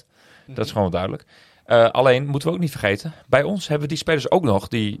club gered. Dat is gewoon duidelijk. Alleen, moeten we ook niet vergeten, bij ons hebben die spelers ook nog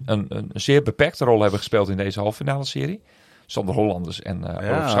die een zeer beperkte rol hebben gespeeld in deze halffinale serie. Sander Hollanders en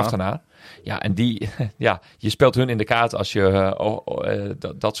Olaf Schaftenaar. Ja, en die, je speelt hun in de kaart als je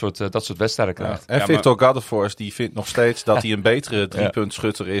dat soort wedstrijden krijgt. En Victor Gaddefors, die vindt nog steeds dat hij een betere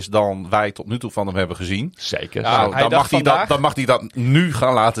 3-puntschutter is dan wij tot nu toe van hem hebben gezien. Zeker. Nou, dan mag hij dat nu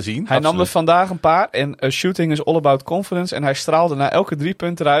gaan laten zien. Hij nam er vandaag een paar en shooting is all about confidence. En hij straalde na elke 3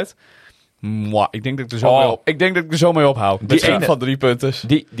 punten eruit. Ik denk dat ik er zo mee ophoud. Die ene van 3 punten.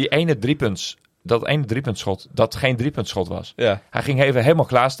 Die ene 3-punts. Dat ene 3-puntschot, dat geen 3-puntschot was. Ja. Hij ging even helemaal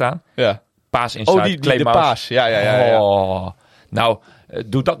klaarstaan. Ja. Paas inside, de paas. Ja. Oh. Nou,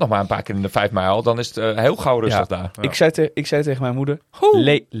 doe dat nog maar een paar keer in de 5 mijl. Dan is het heel gauw rustig daar. Ja. Ik zei tegen mijn moeder,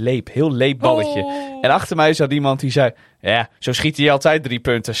 heel leep balletje. En achter mij zat iemand die zei, ja, zo schiet hij altijd 3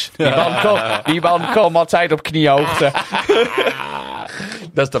 punters. Die man komt altijd op kniehoogte.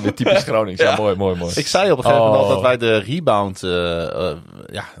 Dat is dan weer typisch Gronings. Ja, mooi. Ik zei op een gegeven moment dat wij de rebound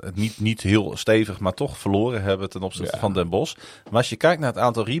niet heel stevig, maar toch verloren hebben ten opzichte van Den Bosch. Maar als je kijkt naar het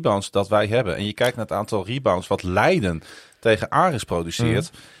aantal rebounds dat wij hebben en je kijkt naar het aantal rebounds wat Leiden tegen Aris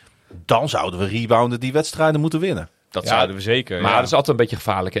produceert, dan zouden we rebounden die wedstrijden moeten winnen. Dat zouden we zeker. Maar dat is altijd een beetje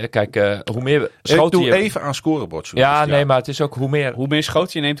gevaarlijk. Hè? Kijk, hoe meer schoten je... even aan scorebord. Nee, maar het is ook hoe meer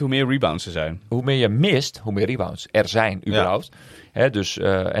schoten je neemt, hoe meer rebounds er zijn. Hoe meer je mist, hoe meer rebounds er zijn überhaupt. Hè, dus,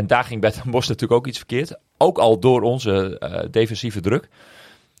 en daar ging bij Den Bosch natuurlijk ook iets verkeerd. Ook al door onze defensieve druk.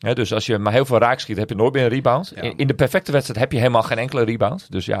 Hè, dus als je maar heel veel raak schiet, heb je nooit meer een rebound. Ja. In de perfecte wedstrijd heb je helemaal geen enkele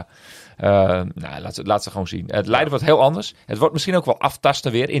rebound. Dus ja, laat ze gewoon zien. Het Leiden wordt heel anders. Het wordt misschien ook wel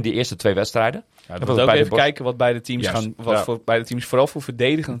aftasten weer in die eerste 2 wedstrijden. Ja, we moeten ook even kijken wat beide teams beide teams vooral voor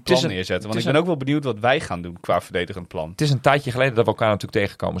verdedigend plan neerzetten. Want ik ben ook wel benieuwd wat wij gaan doen qua verdedigend plan. Het is een tijdje geleden dat we elkaar natuurlijk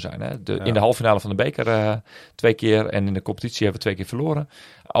tegengekomen zijn. Hè? In de halve finale van de beker 2 keer en in de competitie hebben we 2 keer verloren.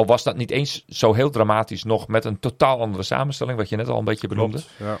 Al was dat niet eens zo heel dramatisch nog met een totaal andere samenstelling, wat je net al een beetje benoemde.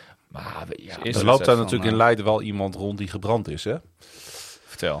 Ja. Maar er loopt daar natuurlijk in Leiden wel iemand rond die gebrand is, hè?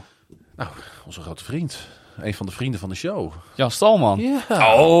 Vertel. Nou, onze grote vriend. Een van de vrienden van de show. Jan Stalman.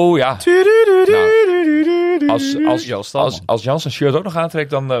 Ja. Oh ja. Als Jan zijn shirt ook nog aantrekt,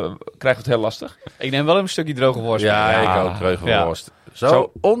 dan krijgen we het heel lastig. Ik neem wel een stukje droge worst. Ja, ik ook. Droge worst.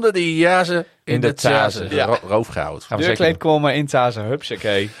 Zo onder die jazen in de tazen. Ja. Roofgoud. Deurkleed komen in tazen.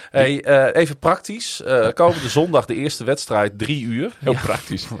 Hupsakee. Hey, even praktisch. Komende zondag de eerste wedstrijd 3 uur. Heel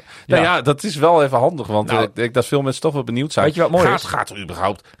praktisch. Ja, dat is wel even handig. Want ik denk dat veel mensen toch wel benieuwd zijn. Weet je wat mooi is? Gaat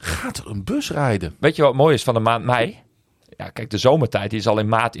er een bus rijden? Weet je wat mooi is van de maand mei? Ja, kijk, de zomertijd die is al in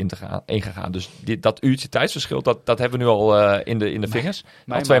maart ingegaan. Dus dat uurtje tijdsverschil, dat hebben we nu al in de vingers.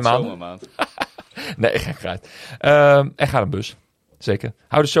 Al 2 maanden. Nee, gek uit. Er gaat een bus. Zeker.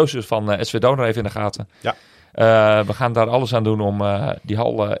 Hou de socials van SV Donar even in de gaten. Ja. We gaan daar alles aan doen om die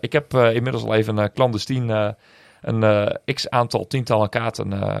hal... ik heb inmiddels al even clandestien een x-aantal tientallen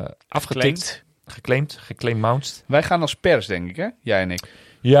kaarten afgetikt. Geclaimd. Wij gaan als pers, denk ik, hè? Jij en ik.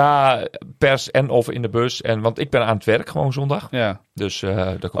 Ja, pers en of in de bus. Want ik ben aan het werk gewoon zondag. Ja. Dus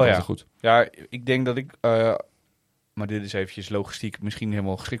dat komt altijd goed. Ja, ik denk dat ik... maar dit is eventjes logistiek misschien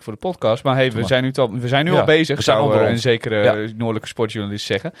helemaal geschikt voor de podcast. Maar hey, we zijn nu al bezig, zou een zekere noordelijke sportjournalist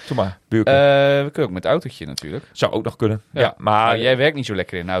zeggen. Doe maar. We kunnen ook met het autootje natuurlijk. Zou ook nog kunnen. Ja, maar jij werkt niet zo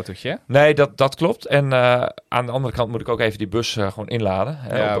lekker in een autootje, hè? Nee, dat klopt. En aan de andere kant moet ik ook even die bus gewoon inladen.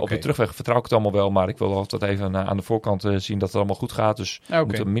 Op de terugweg vertrouw ik het allemaal wel. Maar ik wil altijd even aan de voorkant zien dat het allemaal goed gaat. Dus er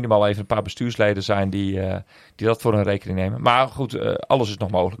moeten minimaal even een paar bestuursleden zijn die dat voor hun rekening nemen. Maar goed, alles is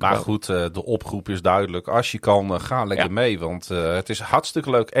nog mogelijk. Maar goed, de oproep is duidelijk. Als je kan, ga ga lekker mee. Want het is hartstikke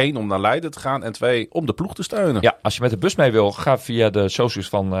leuk, 1, om naar Leiden te gaan. En 2, om de ploeg te steunen. Ja, als je met de bus mee wil, ga via de socials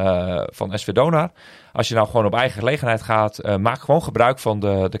van SV Donar. Als je nou gewoon op eigen gelegenheid gaat, maak gewoon gebruik van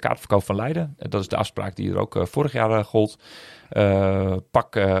de kaartverkoop van Leiden. Dat is de afspraak die er ook vorig jaar gold.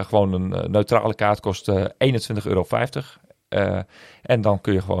 Pak gewoon een neutrale kaart, kost €21,50. En dan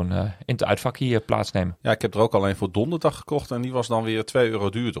kun je gewoon in het uitvak hier plaatsnemen. Ja, ik heb er ook alleen voor donderdag gekocht. En die was dan weer €2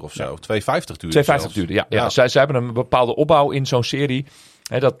 duurder of zo. €2,50 duurder. €2,50 duurder, ja. Zij hebben een bepaalde opbouw in zo'n serie.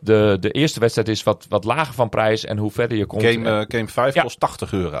 Hè, dat de eerste wedstrijd is wat lager van prijs. En hoe verder je komt... Game 5 kost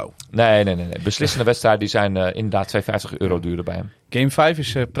 €80. Nee. Beslissende wedstrijden die zijn inderdaad €2,50 duurder bij hem. Game 5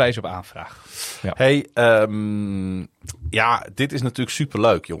 is prijs op aanvraag. Ja. Hey, dit is natuurlijk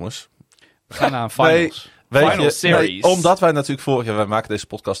superleuk, jongens. We gaan naar een finals. Final series. Omdat wij natuurlijk vorig jaar, wij maken deze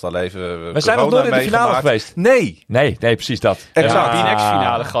podcast al even. We zijn nog nooit in de finale geweest. Nee, precies dat. Exact. Die next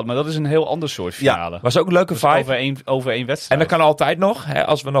finale gehad, maar dat is een heel ander soort finale. Was ook een leuke vibe. Over één wedstrijd. En dat kan altijd nog, hè,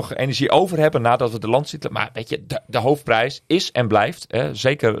 als we nog energie over hebben nadat we de landstitel. Maar weet je, de hoofdprijs is en blijft. Hè,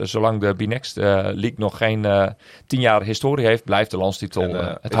 zeker zolang de B-Next League nog geen 10 jaar historie heeft, blijft de landstitel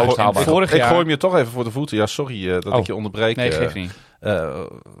het hoogst haalbaar. Ik gooi hem je toch even voor de voeten. Ja, sorry dat ik je onderbreek. Nee, geef niet.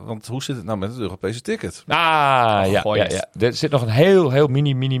 Want hoe zit het nou met het Europese ticket? Ja. Er zit nog een heel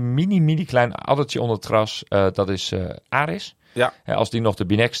mini klein addertje onder het gras. Dat is Aris. Ja. Als die nog de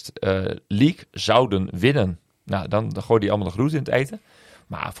B-Next League zouden winnen, nou, dan gooien die allemaal nog roet in het eten.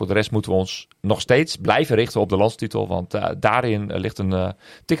 Maar voor de rest moeten we ons nog steeds blijven richten op de landstitel. Want daarin ligt een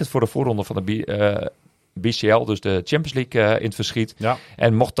ticket voor de voorronde van de BCL, dus de Champions League in het verschiet. Ja.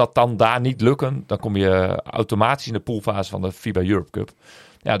 En mocht dat dan daar niet lukken, dan kom je automatisch in de poolfase van de FIBA Europe Cup.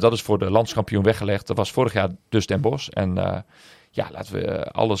 Ja, dat is voor de landskampioen weggelegd. Dat was vorig jaar dus Den Bosch. En laten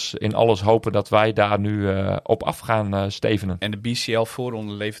we alles hopen dat wij daar nu op af gaan stevenen. En de BCL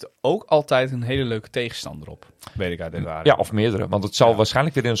voorronde levert ook altijd een hele leuke tegenstander op. Weet ik uit ervaring. Ja, of meerdere. Want het zal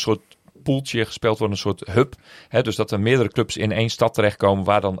waarschijnlijk weer in een soort poeltje gespeeld worden, een soort hub. Hè, dus dat er meerdere clubs in één stad terechtkomen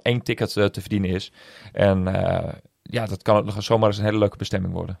waar dan 1 ticket te verdienen is. En dat kan ook nog zomaar eens een hele leuke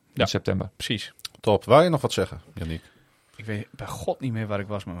bestemming worden in september. Precies. Top. Wou je nog wat zeggen, Yannick? Ik weet bij God niet meer waar ik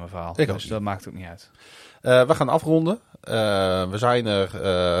was met mijn verhaal. Dus dat maakt ook niet uit. We gaan afronden. We zijn er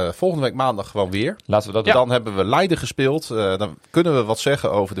volgende week maandag gewoon weer. Laten we dat doen. Dan hebben we Leiden gespeeld. Dan kunnen we wat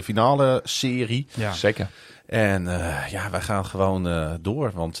zeggen over de finale serie. Ja. Zeker. En wij gaan gewoon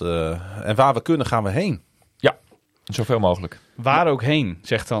door. Want en waar we kunnen, gaan we heen. Ja, zoveel mogelijk. Waar ook heen,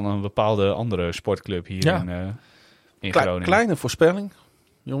 zegt dan een bepaalde andere sportclub hier in Groningen. Kleine voorspelling,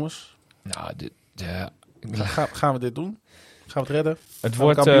 jongens. Nou, gaan we dit doen? Gaan we het redden? Het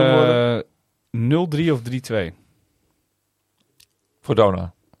wordt 0-3 of 3-2. Voor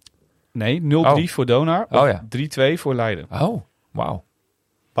Donar? Nee, 0-3 voor Donar of 3-2 voor Leiden. Oh, wauw.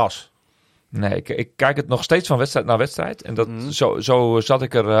 Pas. Nee, ik kijk het nog steeds van wedstrijd naar wedstrijd. En dat, zo zat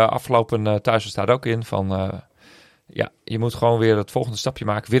ik er afgelopen thuiswedstrijd ook in. Van, je moet gewoon weer het volgende stapje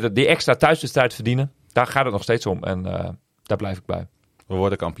maken. Weer die extra thuiswedstrijd verdienen. Daar gaat het nog steeds om. En daar blijf ik bij. We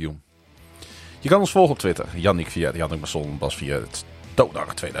worden kampioen. Je kan ons volgen op Twitter. Yannick via Yannick Masson, Bas via het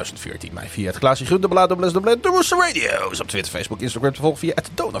Donar 2014. Mij via het Klaasje Groen, Dourisseau Radio. Is op Twitter, Facebook, Instagram te volgen via het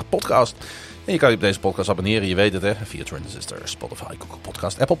Donar Podcast. En je kan je op deze podcast abonneren, je weet het hè. Via Transistor, Spotify, Google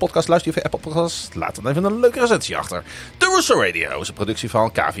Podcast, Apple Podcast. Luister je via Apple Podcast. Laat dan even een leuke recensie achter. Dourisseau Radio is een productie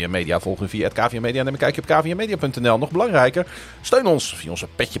van KVM Media. Volg me via het KVM Media. Neem een kijkje op kvmmedia.nl. Nog belangrijker, steun ons via onze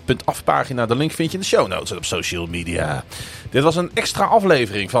petje.af pagina. De link vind je in de show notes en op social media. Dit was een extra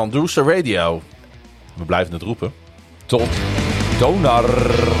aflevering van Dourisseau Radio. We blijven het roepen. Tot Donar.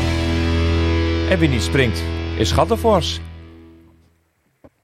 En wie niet springt, is Gattenfors.